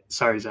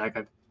 Sorry, Zach,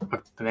 I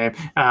fucked the name.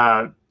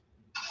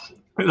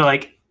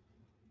 Like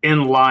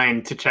in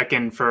line to check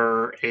in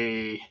for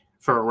a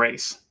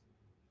race.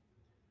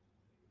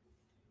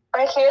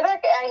 I hear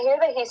that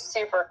he's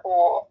super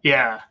cool.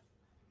 Yeah.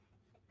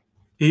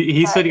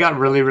 He said he got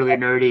really, really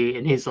nerdy,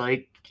 and he's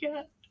like,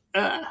 yeah,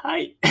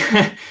 hi.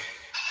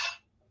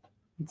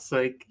 It's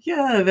like,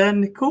 yeah,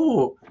 man,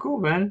 cool,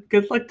 man.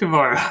 Good luck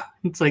tomorrow.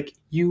 It's like,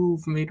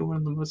 you've made one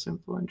of the most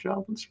influential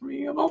albums for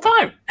me of all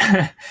time.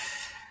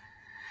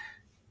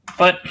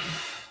 But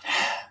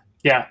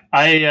yeah,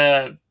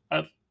 I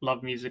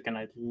love music, and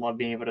I love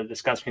being able to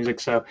discuss music.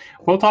 So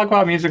we'll talk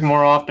about music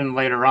more often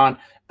later on.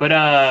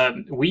 But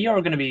we are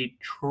going to be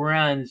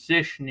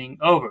transitioning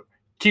over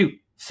to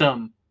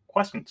some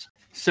questions.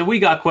 So we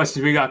got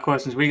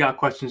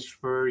questions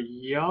for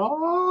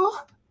y'all.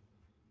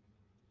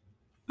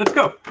 Let's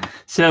go.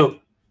 So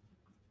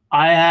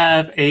I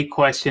have a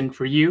question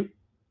for you,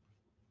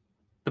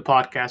 the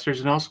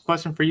podcasters, and also a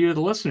question for you,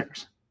 the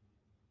listeners.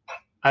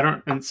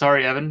 And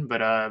sorry, Evan,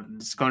 but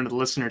it's going to the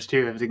listeners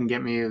too, if they can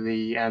get me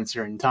the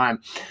answer in time.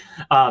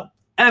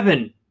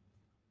 Evan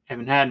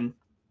Haddon,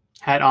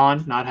 hat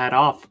on, not hat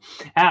off,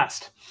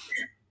 asked,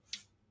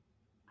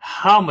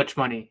 how much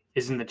money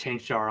is in the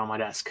change jar on my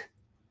desk?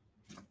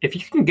 If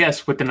you can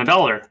guess within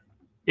 $1,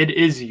 it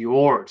is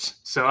yours.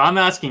 So I'm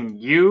asking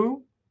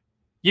you,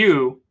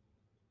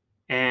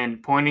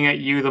 and pointing at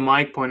you, the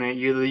mic, pointing at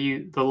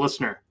you, the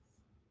listener.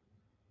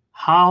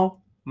 How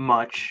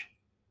much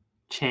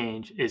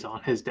change is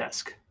on his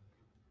desk?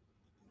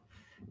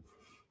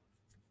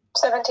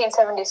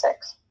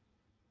 1776.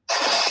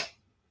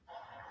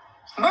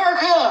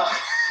 America!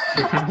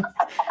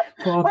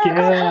 Fuck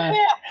yeah.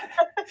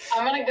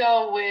 I'm going to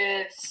go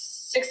with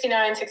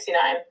 69.69.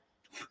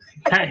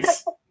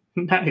 Nice.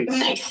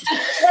 Nice.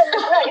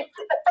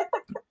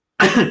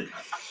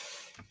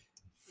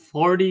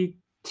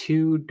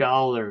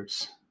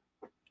 $42.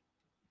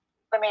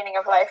 The meaning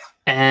of life.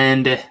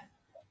 And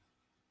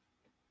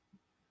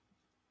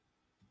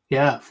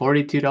yeah,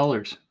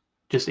 $42.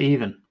 Just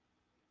even.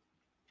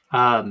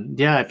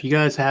 Yeah, if you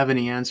guys have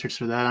any answers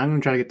for that, I'm going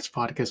to try to get this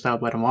podcast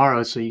out by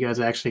tomorrow so you guys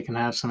actually can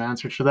have some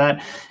answers for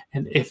that.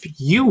 And if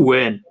you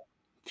win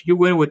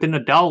within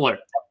 $1,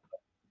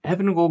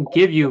 Evan will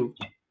give you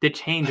the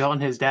change on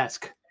his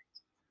desk.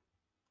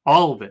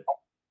 All of it.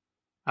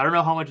 I don't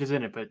know how much is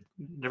in it, but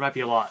there might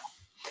be a lot.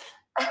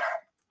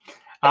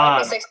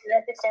 That would be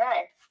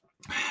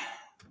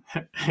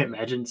 69.69.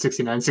 Imagine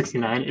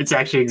 69.69. It's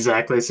actually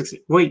exactly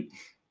 60. Wait.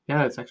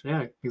 Yeah, it's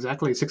actually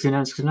exactly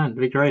 69.69. That'd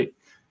be great.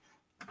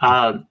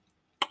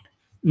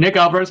 Nick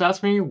Alvarez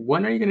asked me,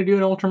 when are you going to do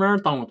an ultra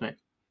marathon with me?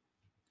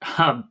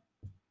 Yeah,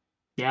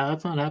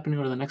 that's not happening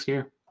over the next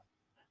year.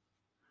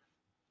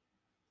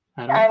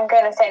 I'm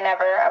going to say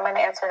never. I'm going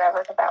to answer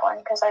never to that one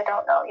because I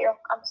don't know you.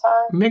 I'm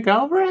sorry. Nick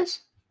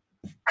Alvarez?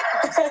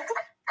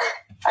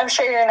 I'm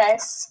sure you're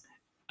nice.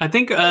 I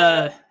think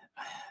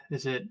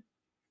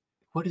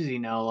what is he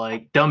now?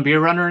 Like dumb beer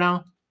runner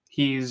now?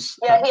 He's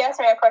He asked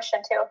me a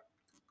question too.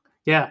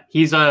 yeah,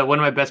 he's one of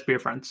my best beer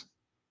friends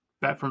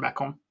from back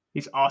home.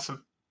 He's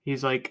awesome.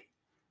 He's like,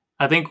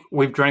 I think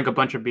we've drank a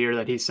bunch of beer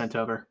that he's sent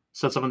over.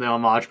 So some of the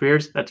homage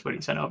beers, that's what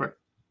he sent over.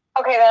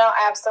 Okay, then I'll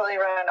absolutely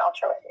run an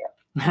ultra with you.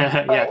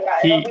 Yeah,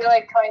 it'll be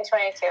like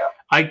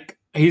 2022.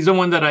 He's the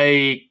one that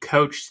I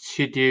coached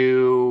to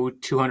do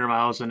 200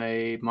 miles in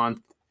a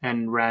month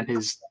and ran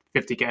his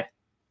 50K.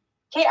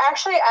 He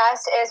actually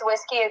asked, is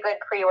whiskey a good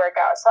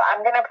pre-workout? So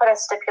I'm going to put a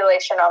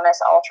stipulation on this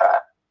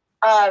ultra.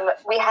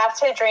 We have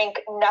to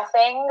drink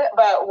nothing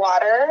but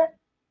water,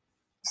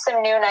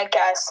 some Noon, I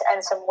guess,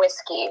 and some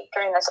whiskey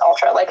during this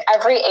ultra. Like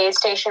every aid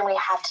station, we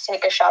have to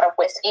take a shot of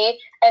whiskey,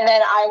 and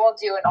then I will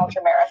do an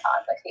ultra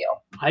marathon with you.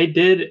 I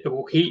did.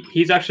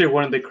 He's actually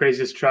one of the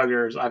craziest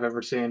chuggers I've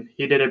ever seen.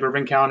 He did a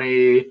Bourbon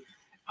County.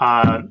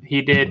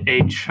 He did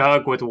a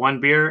chug with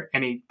one beer,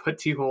 and he put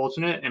 2 holes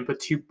in it and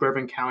put 2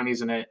 Bourbon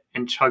Counties in it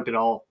and chugged it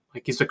all.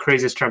 Like he's the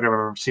craziest chugger I've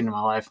ever seen in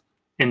my life.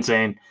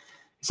 Insane.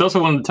 He's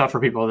also one of the tougher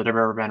people that I've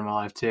ever been in my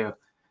life too.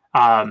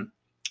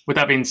 With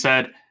that being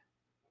said,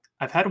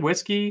 I've had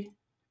whiskey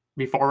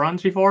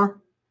runs before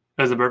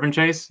as a bourbon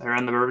chase. I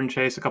ran the bourbon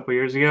chase a couple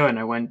years ago, and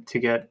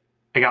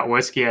I got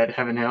whiskey at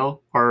Heaven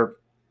Hill,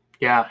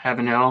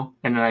 Heaven Hill,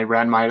 and then I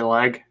ran my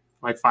leg,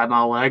 like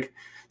 5-mile leg.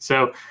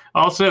 So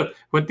also,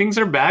 when things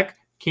are back,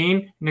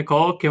 Keen,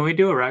 Nicole, can we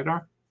do a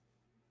Ragnar?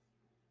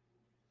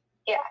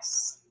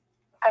 Yes,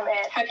 I'm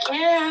in. Heck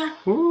yeah.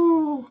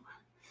 Woo!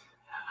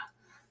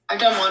 I've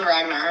done one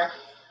Ragnar.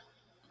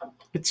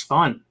 It's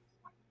fun.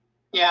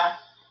 Yeah.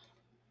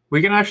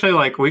 We can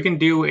actually we can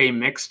do a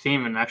mixed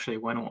team and actually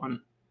win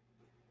one.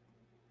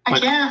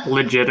 Heck yeah.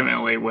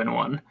 Legitimately win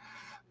one.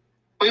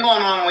 We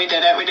won one. We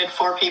did it. We did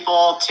 4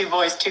 people, 2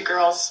 boys, 2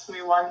 girls.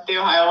 We won the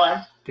Ohio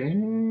one.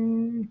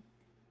 Dang.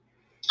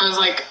 It was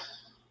like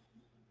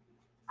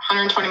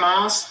 120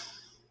 miles,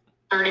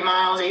 30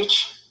 miles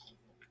each.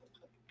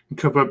 We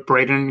could put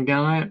Braden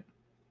on it.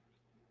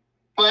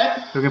 What?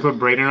 We can put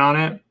Braden on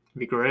it. It'd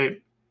be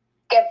great.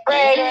 Get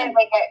Braden,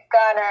 we get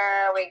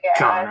Gunner, we get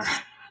Gunner.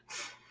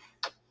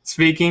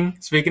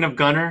 Speaking of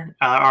Gunner,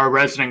 our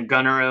resident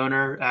Gunner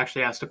owner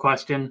actually asked a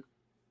question.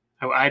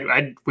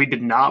 We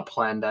did not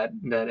plan that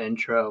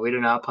intro. We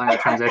did not plan that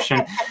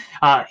transition.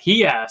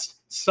 He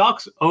asked,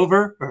 socks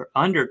over or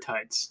under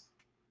tights?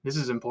 This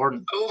is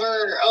important.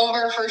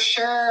 Over for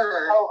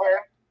sure.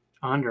 Over.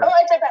 Under. Oh,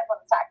 it depends on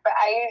the sock, but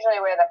I usually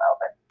wear them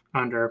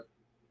over. Under.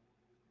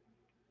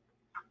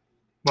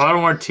 Well, I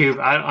don't wear tube.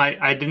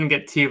 I didn't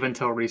get tube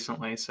until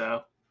recently,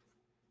 so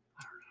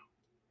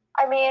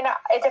I mean,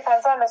 it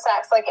depends on the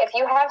socks. Like, if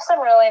you have some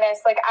really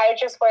nice, like, I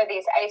just wear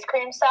these ice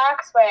cream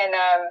socks when,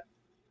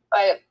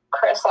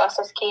 Chris lost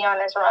his key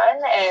on his run,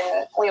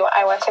 and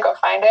I went to go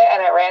find it,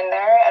 and I ran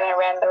there, and I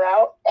ran the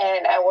route,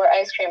 and I wore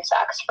ice cream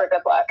socks for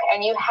good luck.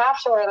 And you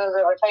have to wear those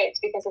over tights,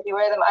 because if you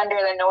wear them under,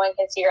 then no one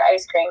can see your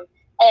ice cream.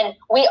 And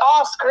we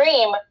all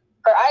scream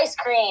for ice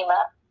cream.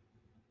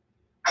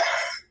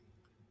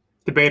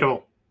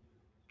 Debatable.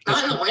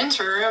 Not in the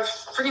winter.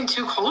 It's freaking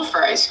too cold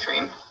for ice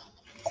cream.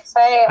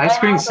 Ice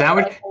cream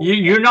sandwich?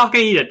 You're not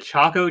going to eat a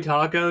Choco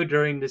Taco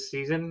during this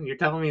season? You're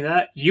telling me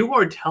that? You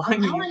are telling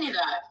me.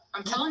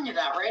 I'm telling you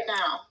that right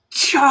now.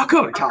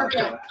 Choco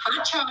Taco.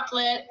 Hot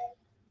chocolate,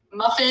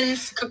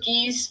 muffins,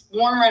 cookies,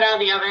 warm right out of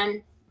the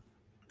oven.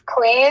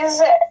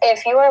 Please,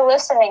 if you are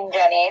listening,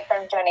 Jenny,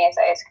 from Jenny's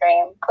Ice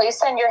Cream, please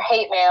send your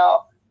hate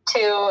mail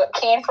to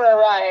Keen for a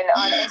Run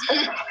on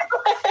Instagram.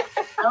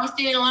 I don't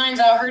see any lines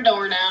out her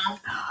door now.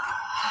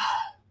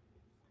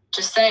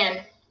 Just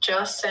saying.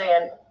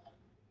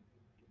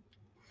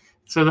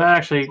 So that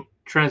actually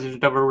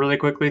transitioned over really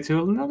quickly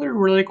to another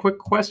really quick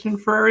question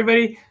for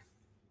everybody.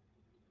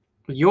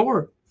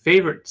 Your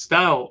favorite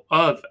style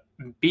of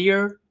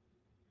beer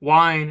or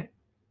wine,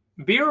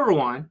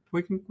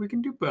 we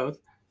can do both,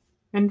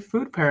 and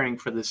food pairing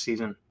for this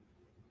season.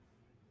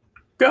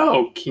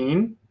 Go,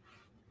 Keen.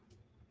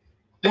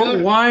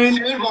 Food,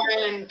 wine,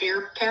 and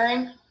beer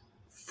pairing?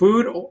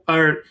 Food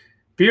or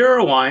beer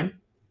or wine,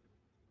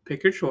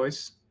 pick your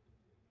choice,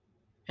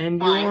 and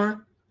Wine.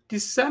 Your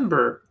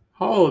December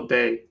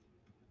holiday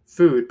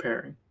food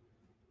pairing.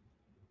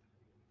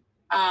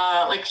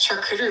 Like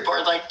charcuterie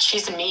board, like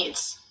cheese and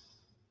meats.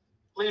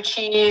 Blue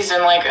cheese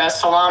and like a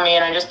salami,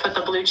 and I just put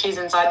the blue cheese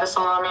inside the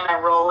salami and I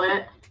roll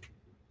it,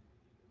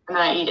 and then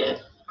I eat it.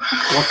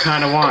 What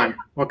kind of wine?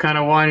 What kind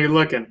of wine are you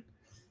looking?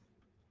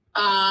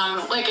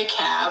 Like a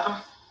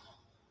cab.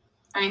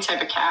 Any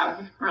type of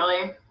cab,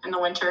 really, in the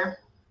winter.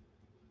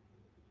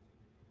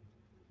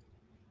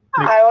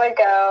 I would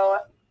go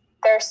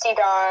Thirsty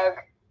Dog,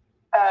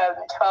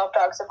 12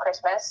 Dogs of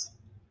Christmas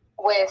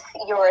with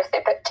your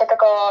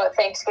typical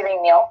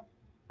Thanksgiving meal.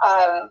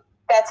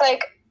 That's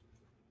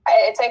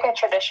it's like a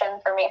tradition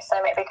for me, so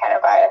I might be kind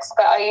of biased,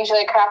 but I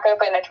usually crack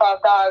open a 12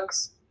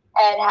 Dogs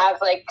and have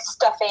like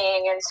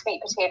stuffing and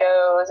sweet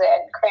potatoes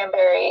and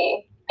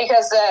cranberry,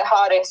 because the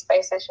holiday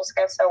spices just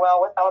go so well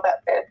with all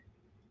that food.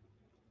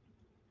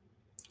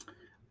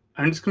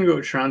 I'm just going to go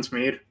with Sean's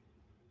Mead.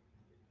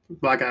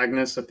 Black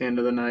Agnes at the end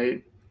of the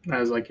night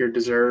as like your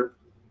dessert.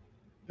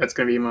 That's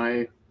gonna be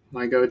my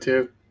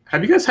go-to.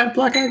 Have you guys had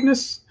Black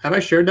Agnes? Have I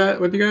shared that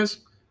with you guys?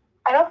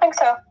 I don't think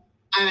so.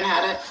 I haven't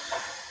had it.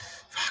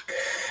 Fuck.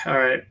 All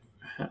right.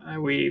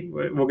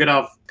 We'll get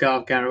off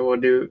camera. We'll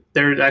do.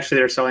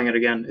 They're selling it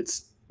again.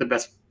 It's the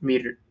best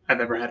meat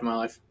I've ever had in my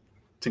life.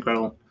 It's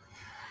incredible.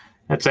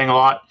 That's saying a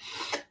lot.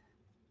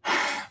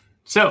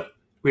 So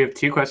we have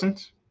two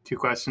questions. Two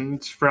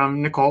questions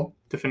from Nicole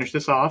to finish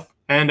this off.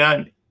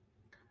 And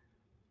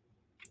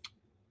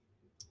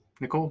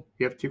Nicole,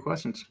 you have two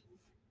questions.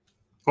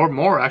 Or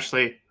more,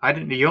 actually.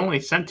 You only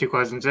sent two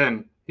questions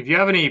in. If you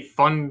have any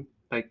fun,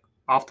 like,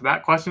 off the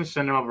bat questions,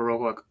 send them over real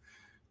quick.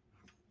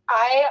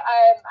 I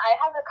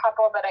have a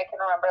couple that I can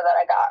remember that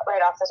I got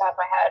right off the top of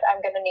my head.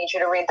 I'm going to need you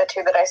to read the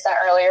two that I sent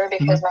earlier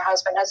because my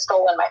husband has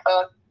stolen my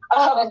phone.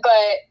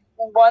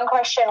 But one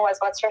question was,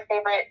 what's your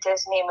favorite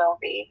Disney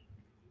movie?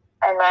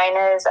 And mine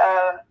is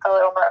The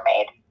Little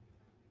Mermaid.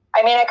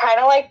 I mean, I kind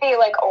of like the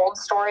like old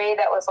story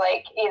that was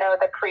like, you know,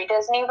 the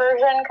pre-Disney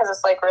version because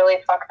it's like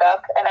really fucked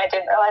up and I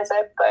didn't realize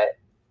it. But,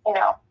 you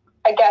know,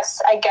 I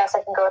guess I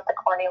can go with the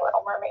corny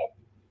Little Mermaid.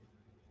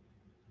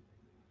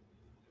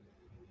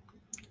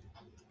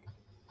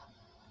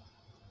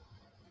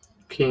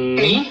 Okay.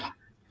 Me?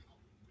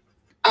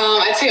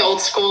 I'd say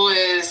old school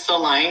is The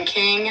Lion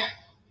King,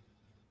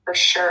 for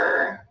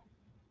sure.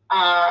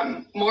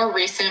 More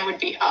recent would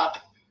be Up,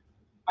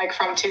 like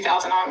from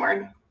 2000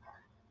 onward.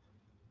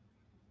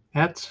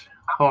 That's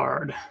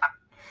hard.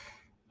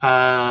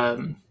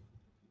 Homeward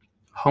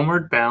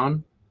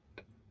Bound.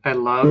 I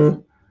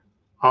love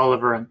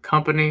Oliver and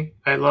Company.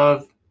 I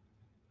love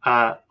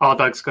All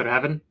Dogs Go to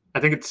Heaven. I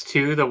think it's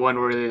 2, the one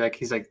where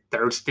he's like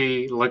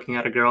thirsty looking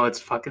at a girl. It's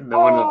fucking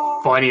one of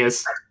the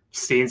funniest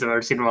scenes I've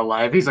ever seen in my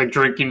life. He's like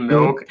drinking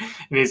milk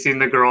and he's seeing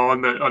the girl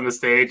on the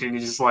stage and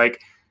he's just like,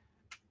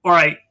 all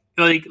right,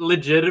 like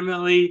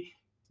legitimately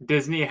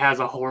Disney has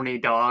a horny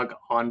dog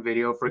on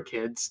video for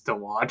kids to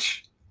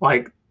watch.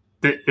 Like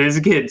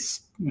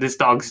this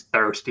dog's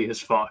thirsty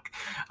as fuck.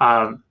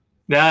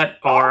 That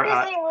or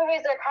Disney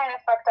movies are kind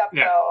of fucked up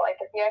though. Like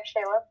if you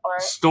actually look for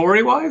it.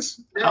 Story wise,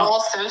 they're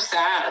all so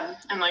sad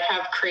and like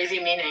have crazy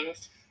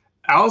meanings.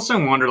 Alice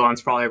in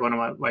Wonderland's probably one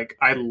of my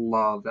I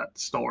love that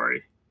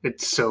story.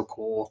 It's so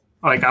cool.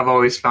 Like I've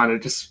always found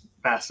it just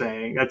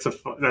fascinating.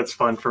 That's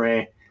fun for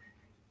me.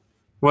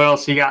 What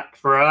else you got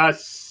for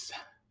us?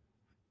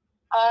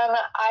 I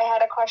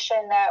had a question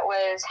that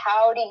was,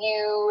 how do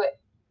you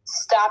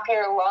stop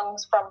your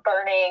lungs from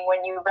burning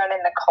when you run in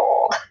the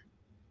cold?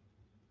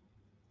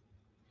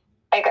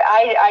 Like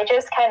I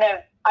just kind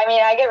of, I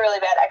mean, I get really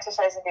bad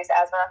exercise-induced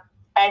asthma,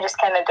 and I just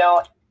kind of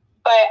don't.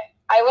 But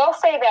I will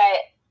say that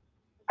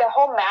the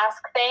whole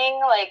mask thing,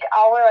 like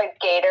I'll wear a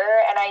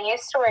gaiter, and I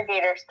used to wear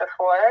gaiters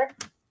before,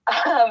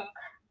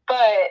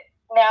 but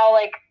now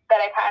like that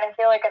I kind of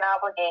feel like an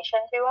obligation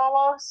to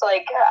almost.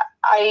 Like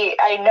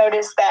I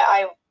noticed that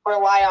I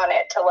rely on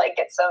it to like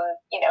get some,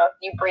 you know,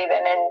 you breathe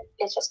in and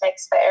it just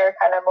makes the air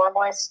kind of more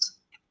moist.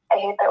 I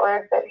hate that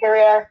word, but here we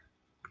are.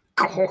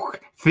 Oh,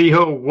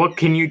 Theo, what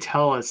can you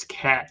tell us,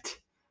 cat?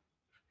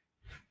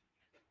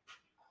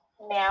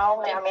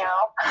 Meow, meow,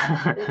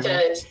 meow.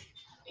 Because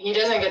he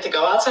doesn't get to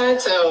go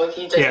outside, so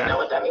he doesn't know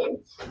what that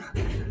means.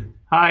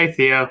 Hi,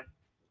 Theo.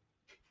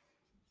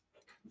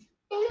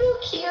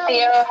 Theo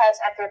has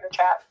entered the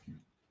chat.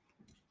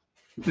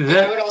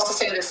 I would also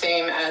say the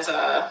same as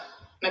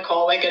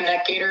Nicole, like a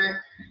neck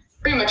gaiter,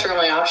 pretty much your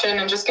only option,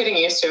 and just getting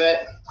used to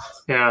it.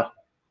 Yeah.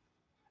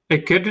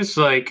 It could just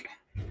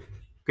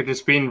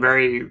being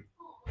very,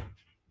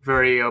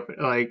 very open,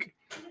 like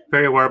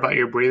very aware about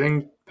your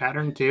breathing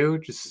pattern too.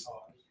 Just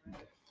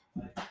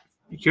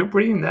if you're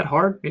breathing that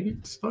hard, maybe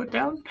slow it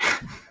down.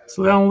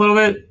 Slow down a little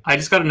bit. I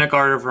just got a neck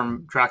garter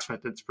from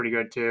Tracksmith that's pretty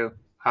good too.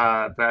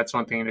 But that's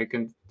one thing that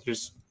can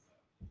just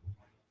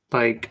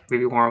like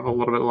maybe warm up a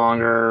little bit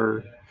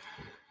longer.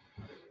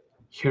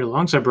 Your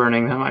lungs are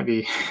burning. That might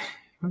be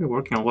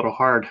working a little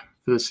hard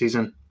for this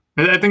season.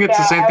 I think it's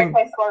the same thing.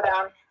 Slow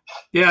down.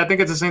 Yeah, I think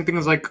it's the same thing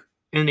as like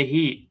in the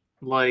heat.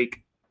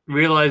 Like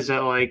realize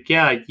that like,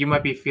 yeah, you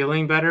might be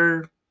feeling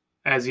better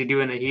as you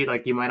do in the heat.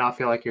 Like you might not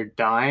feel like you're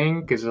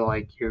dying because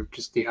like you're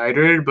just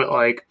dehydrated, but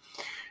like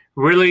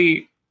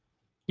really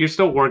you're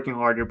still working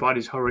hard. Your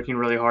body's working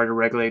really hard to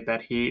regulate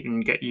that heat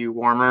and get you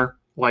warmer.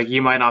 Like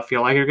you might not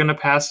feel like you're gonna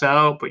pass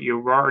out, but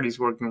your body's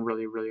working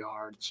really, really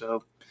hard.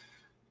 So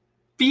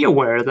be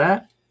aware of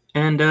that.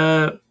 And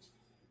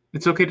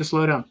it's okay to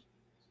slow down.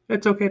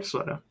 It's okay to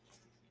slow down.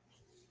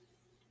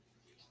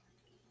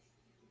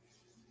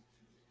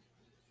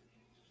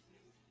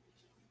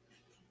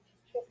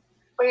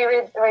 Will you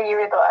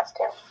read the last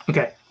two?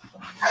 Okay.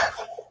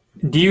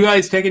 Do you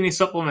guys take any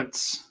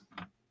supplements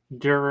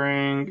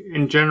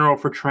in general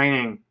for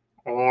training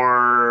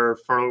or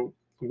for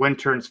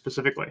winter and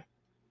specifically?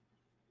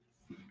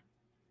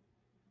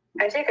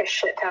 I take a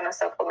shit ton of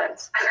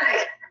supplements.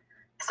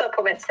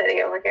 Supplement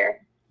city over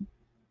here.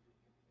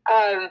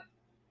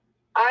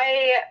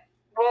 I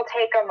will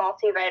take a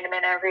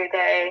multivitamin every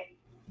day.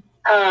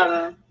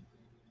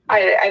 I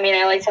I mean,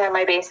 I like to have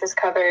my bases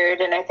covered,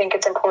 and I think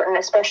it's important,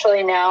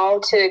 especially now,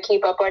 to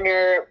keep up on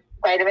your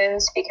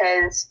vitamins,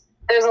 because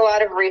there's a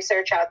lot of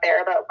research out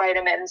there about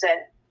vitamins and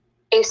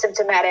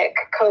asymptomatic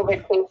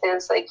COVID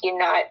cases, like you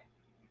not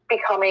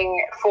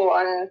becoming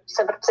full-on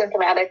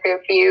symptomatic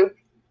if you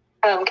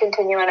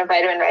continue on a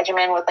vitamin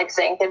regimen with like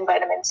zinc and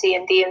vitamin C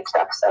and D and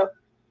stuff. So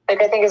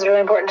like I think it's really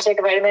important to take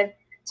a vitamin,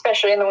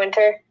 especially in the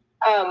winter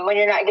when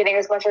you're not getting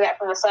as much of that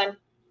from the sun.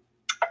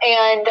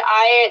 And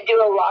I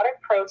do a lot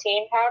of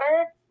protein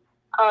powder.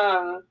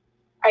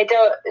 I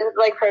don't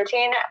like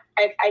protein.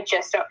 I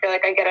just don't feel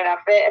like I get enough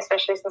of it,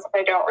 especially since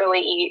I don't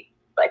really eat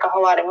like a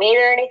whole lot of meat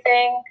or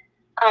anything.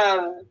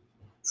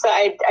 So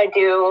I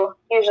do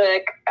usually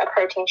like a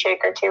protein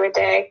shake or two a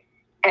day,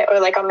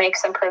 or like I'll make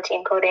some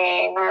protein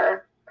pudding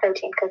or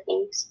protein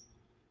cookies.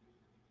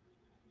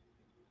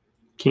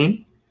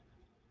 Keen?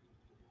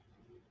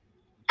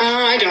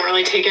 I don't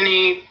really take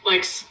any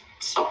like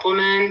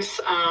supplements.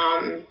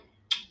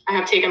 I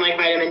have taken like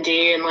vitamin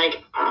D and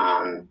like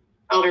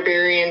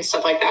elderberry and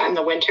stuff like that in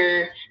the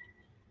winter,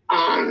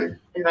 and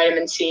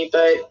vitamin C,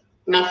 but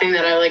nothing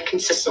that I like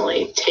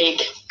consistently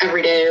take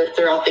every day or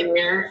throughout the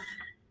year.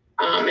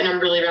 And I'm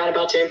really bad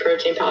about doing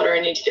protein powder. I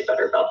need to get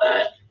better about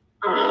that.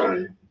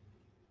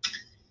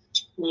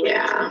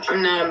 Yeah,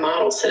 I'm not a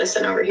model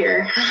citizen over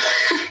here.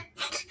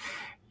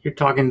 You're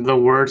talking the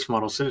worst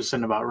model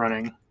citizen about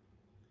running.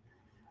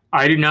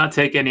 I do not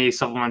take any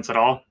supplements at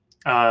all.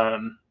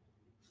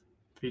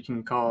 You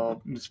can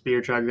call this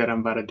beer chug that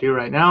I'm about to do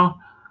right now.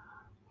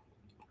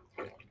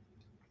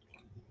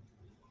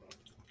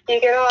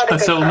 You get a lot of good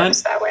supplement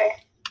carbs that way.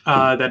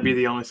 That'd be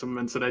the only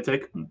supplements that I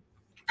take.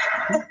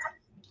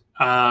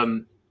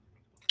 I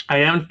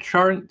am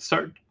starting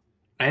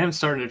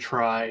to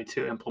try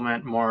to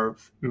implement more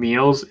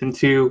meals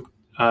into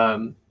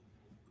my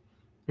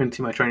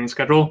training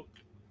schedule,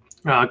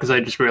 because I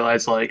just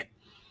realized like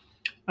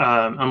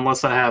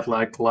unless I have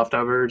like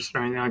leftovers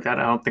or anything like that,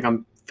 I don't think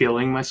I'm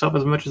feeling myself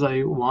as much as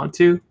I want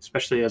to,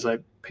 especially as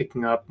I'm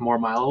picking up more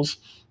miles.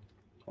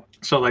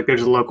 So like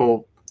there's a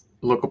local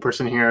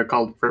person here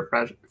called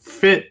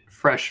Fit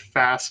Fresh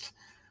Fast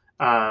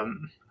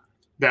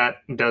that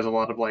does a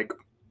lot of like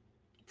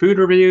food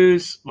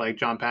reviews. Like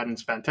John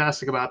Patton's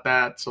fantastic about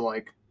that. So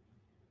like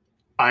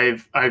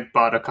I've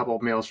bought a couple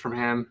of meals from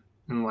him,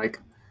 and like,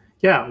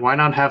 yeah, why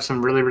not have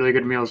some really, really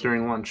good meals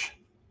during lunch?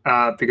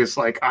 Because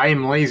like I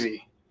am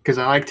lazy because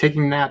I like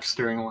taking naps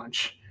during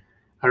lunch.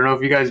 I don't know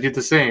if you guys do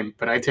the same,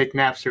 but I take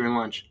naps during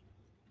lunch.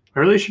 I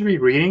really should be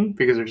reading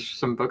because there's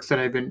some book that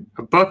I've been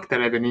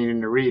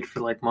needing to read for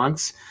like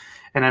months,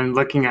 and I'm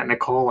looking at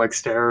Nicole like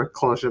stare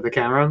closer to the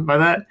camera by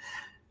that.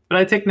 But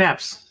I take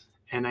naps,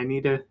 and I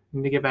need to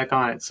get back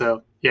on it.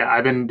 So yeah,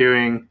 I've been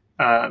doing.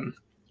 I've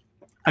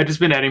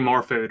just been adding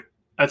more food.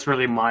 That's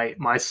really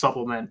my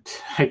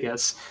supplement, I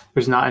guess.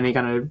 There's not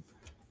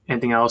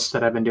anything else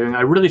that I've been doing.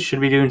 I really should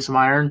be doing some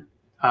iron.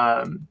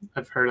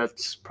 I've heard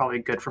that's probably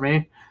good for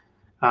me.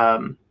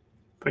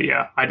 But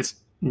yeah, I just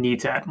need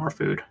to add more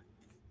food.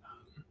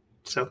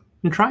 So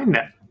I'm trying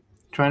that.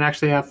 Try and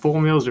actually have full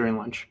meals during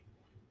lunch.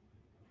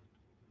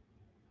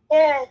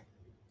 Yeah.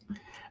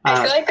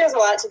 I feel like there's a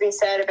lot to be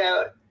said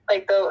about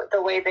like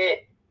the way that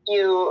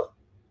you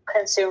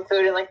consume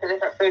food and like the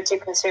different foods you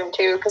consume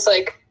too. Because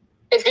like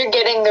if you're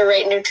getting the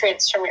right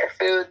nutrients from your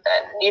food,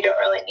 then you don't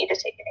really need to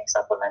take any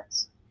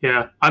supplements.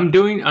 Yeah, I'm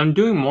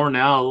doing more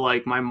now.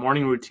 Like my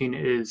morning routine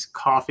is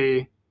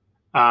coffee.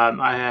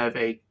 I have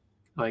a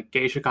like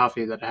geisha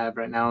coffee that I have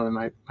right now, and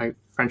my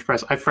French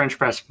press. I French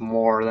press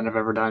more than I've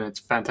ever done. It's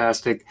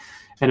fantastic.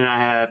 And then I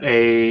have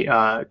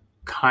a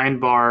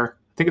Kind bar.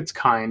 I think it's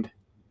Kind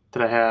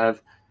that I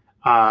have.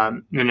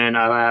 And then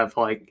I have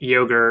like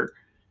yogurt.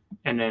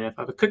 And then if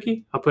I have a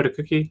cookie, I'll put a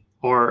cookie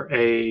or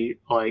a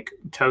like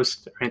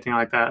toast or anything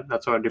like that.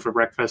 That's what I do for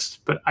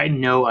breakfast. But I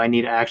know I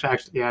need to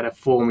actually add a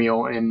full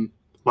meal in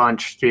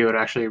lunch to be able to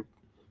actually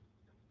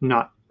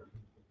not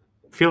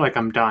feel like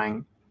I'm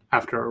dying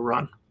after a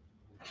run.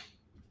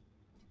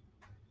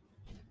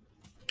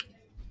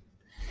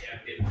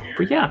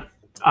 But yeah,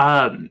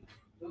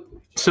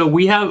 so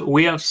we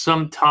have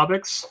some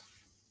topics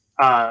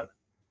left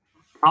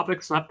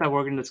that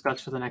we're going to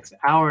discuss for the next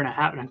hour and a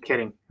half. I'm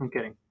kidding.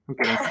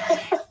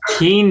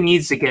 Keen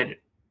needs to get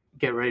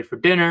ready for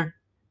dinner.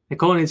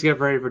 Nicole needs to get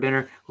ready for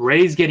dinner.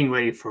 Ray's getting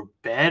ready for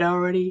bed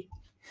already.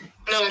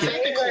 No, I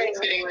think Nicole's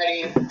getting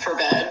ready for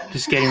bed.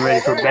 Just getting ready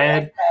for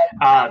bed.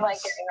 I'm like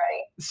getting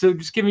ready. So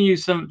just giving you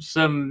some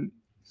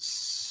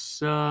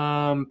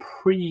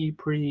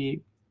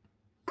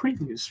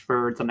previews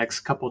for the next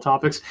couple of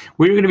topics.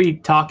 We're going to be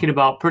talking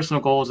about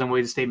personal goals and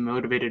ways to stay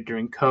motivated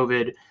during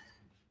COVID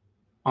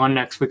on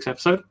next week's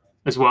episode,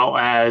 as well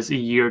as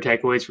year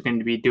takeaways. We're going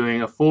to be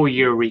doing a full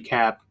year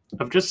recap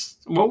of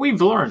just what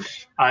we've learned.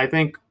 I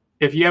think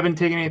if you haven't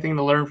taken anything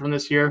to learn from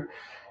this year,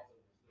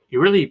 you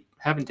really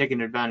haven't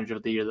taken advantage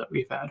of the year that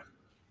we've had.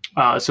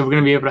 So we're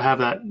going to be able to have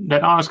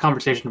that honest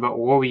conversation about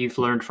what we've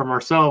learned from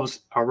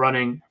ourselves, our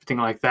running, everything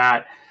like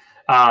that.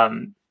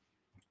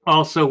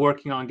 Also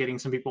working on getting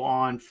some people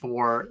on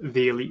for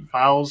the Elite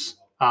Files,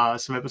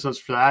 some episodes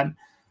for that.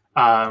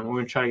 We're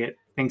going to try to get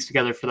things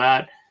together for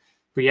that.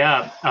 But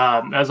yeah,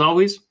 as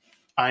always,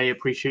 I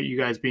appreciate you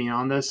guys being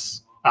on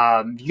this.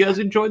 If you guys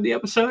enjoyed the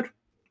episode,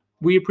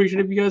 we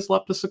appreciate if you guys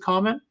left us a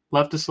comment,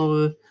 left us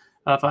a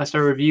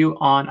 5-star review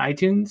on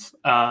iTunes,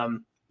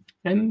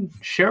 and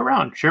share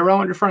around with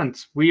your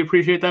friends. We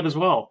appreciate that as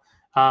well.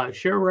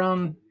 Share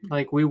around,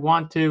 like, we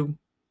want to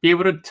be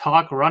able to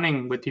talk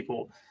running with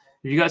people.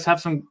 If you guys have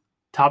some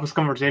topics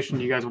conversation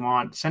you guys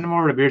want, send them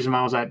over to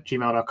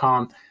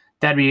beersandmiles@gmail.com.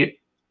 That'd be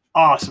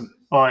awesome.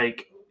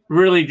 Like,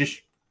 really,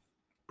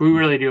 we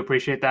really do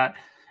appreciate that.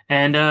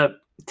 And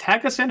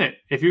tag us in it.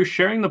 If you're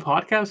sharing the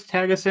podcast,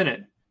 tag us in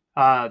it.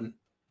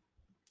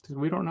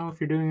 We don't know if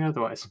you're doing it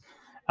otherwise.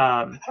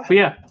 But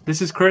yeah,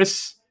 this is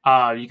Chris.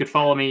 You could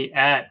follow me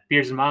at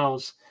Beers and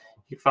Miles.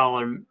 You can follow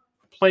him,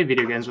 play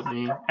video games with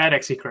me at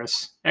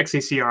XeChris,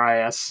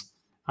 XeCris.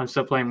 I'm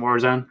still playing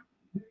Warzone.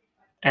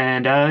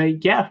 And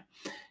yeah.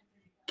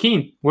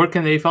 Keen, where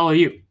can they follow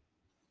you?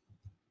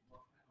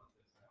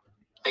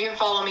 You can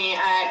follow me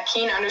at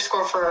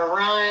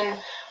Keen_for_a_run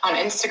on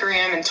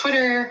Instagram and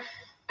Twitter.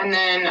 And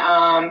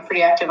then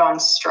pretty active on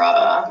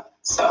Strava.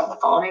 So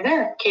follow me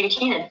there, Katie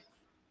Keenan.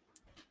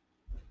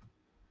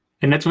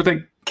 And that's with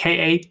a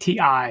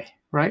Kati,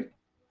 right?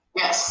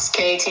 Yes,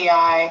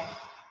 KATI,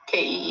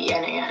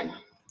 KEENAN.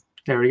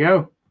 There we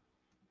go.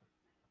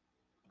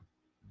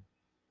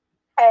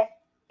 Hey,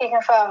 you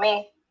can follow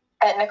me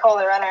at Nicole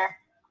the Runner.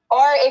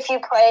 Or if you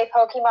play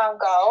Pokemon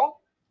Go,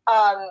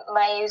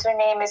 my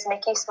username is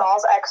Nikki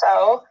Smalls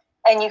XO,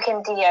 and you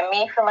can DM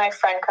me for my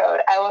friend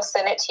code. I will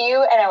send it to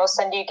you, and I will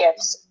send you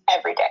gifts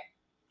every day.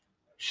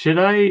 Should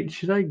I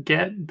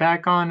get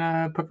back on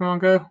Pokemon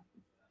Go?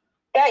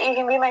 Yeah, you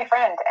can be my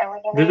friend, and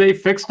we can. Did they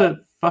fix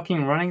the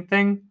fucking running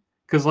thing?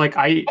 Because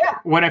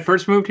when I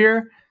first moved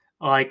here,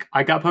 like,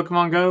 I got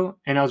Pokemon Go,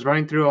 and I was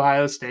running through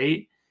Ohio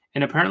State,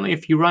 and apparently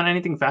if you run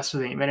anything faster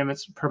than 8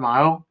 minutes per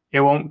mile, it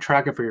won't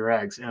track it for your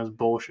eggs, and it was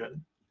bullshit.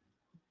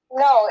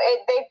 No,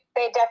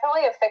 they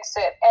definitely have fixed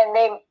it, and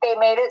they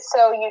made it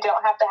so you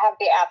don't have to have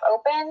the app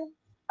open.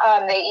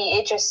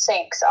 It just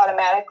syncs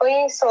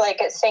automatically, so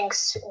like it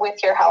syncs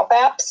with your health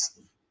apps,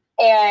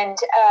 and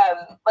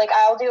like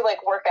I'll do like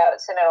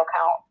workouts and it'll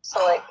count.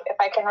 So like if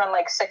I can run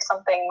like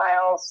 6-something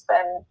miles,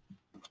 then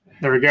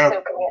there we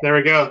go. There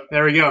we go.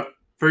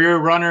 For your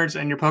runners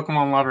and your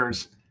Pokemon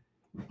lovers.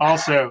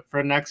 Also,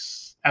 for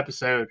next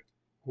episode,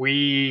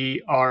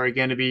 we are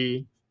going to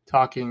be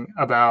talking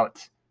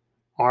about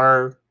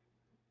our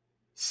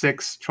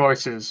 6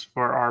 choices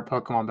for our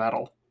Pokemon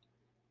battle.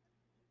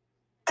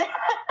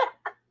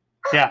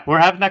 Yeah, we're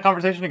having that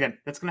conversation again.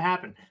 That's going to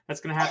happen.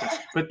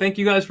 But thank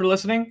you guys for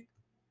listening.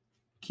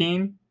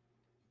 Keen,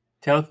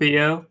 tell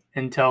Theo,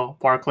 and tell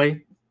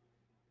Barkley.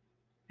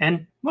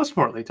 And most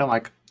importantly, tell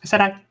Mike. I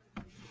said hi.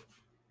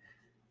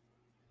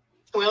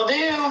 Will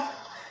do.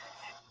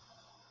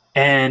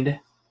 And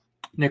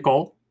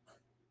Nicole,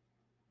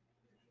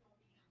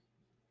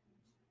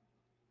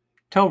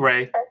 tell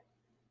Ray. I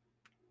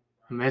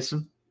miss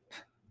him.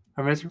 Sorry.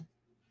 I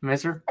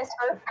miss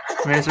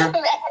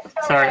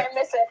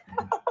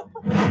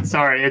it.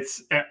 Sorry,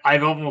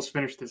 I've almost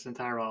finished this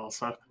entire bottle,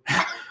 so.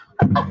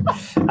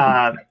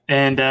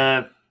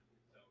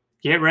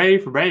 Get ready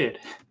for bed.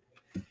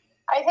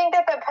 I think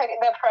that the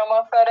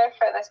promo photo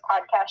for this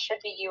podcast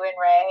should be you and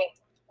Ray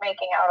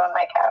making out on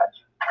my couch.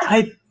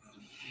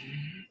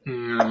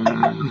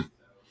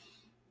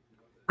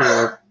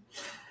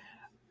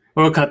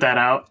 We'll cut that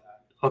out.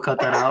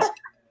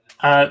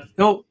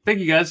 Thank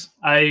you guys.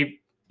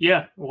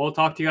 We'll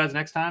talk to you guys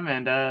next time,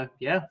 and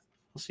we'll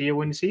see you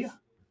when you see you.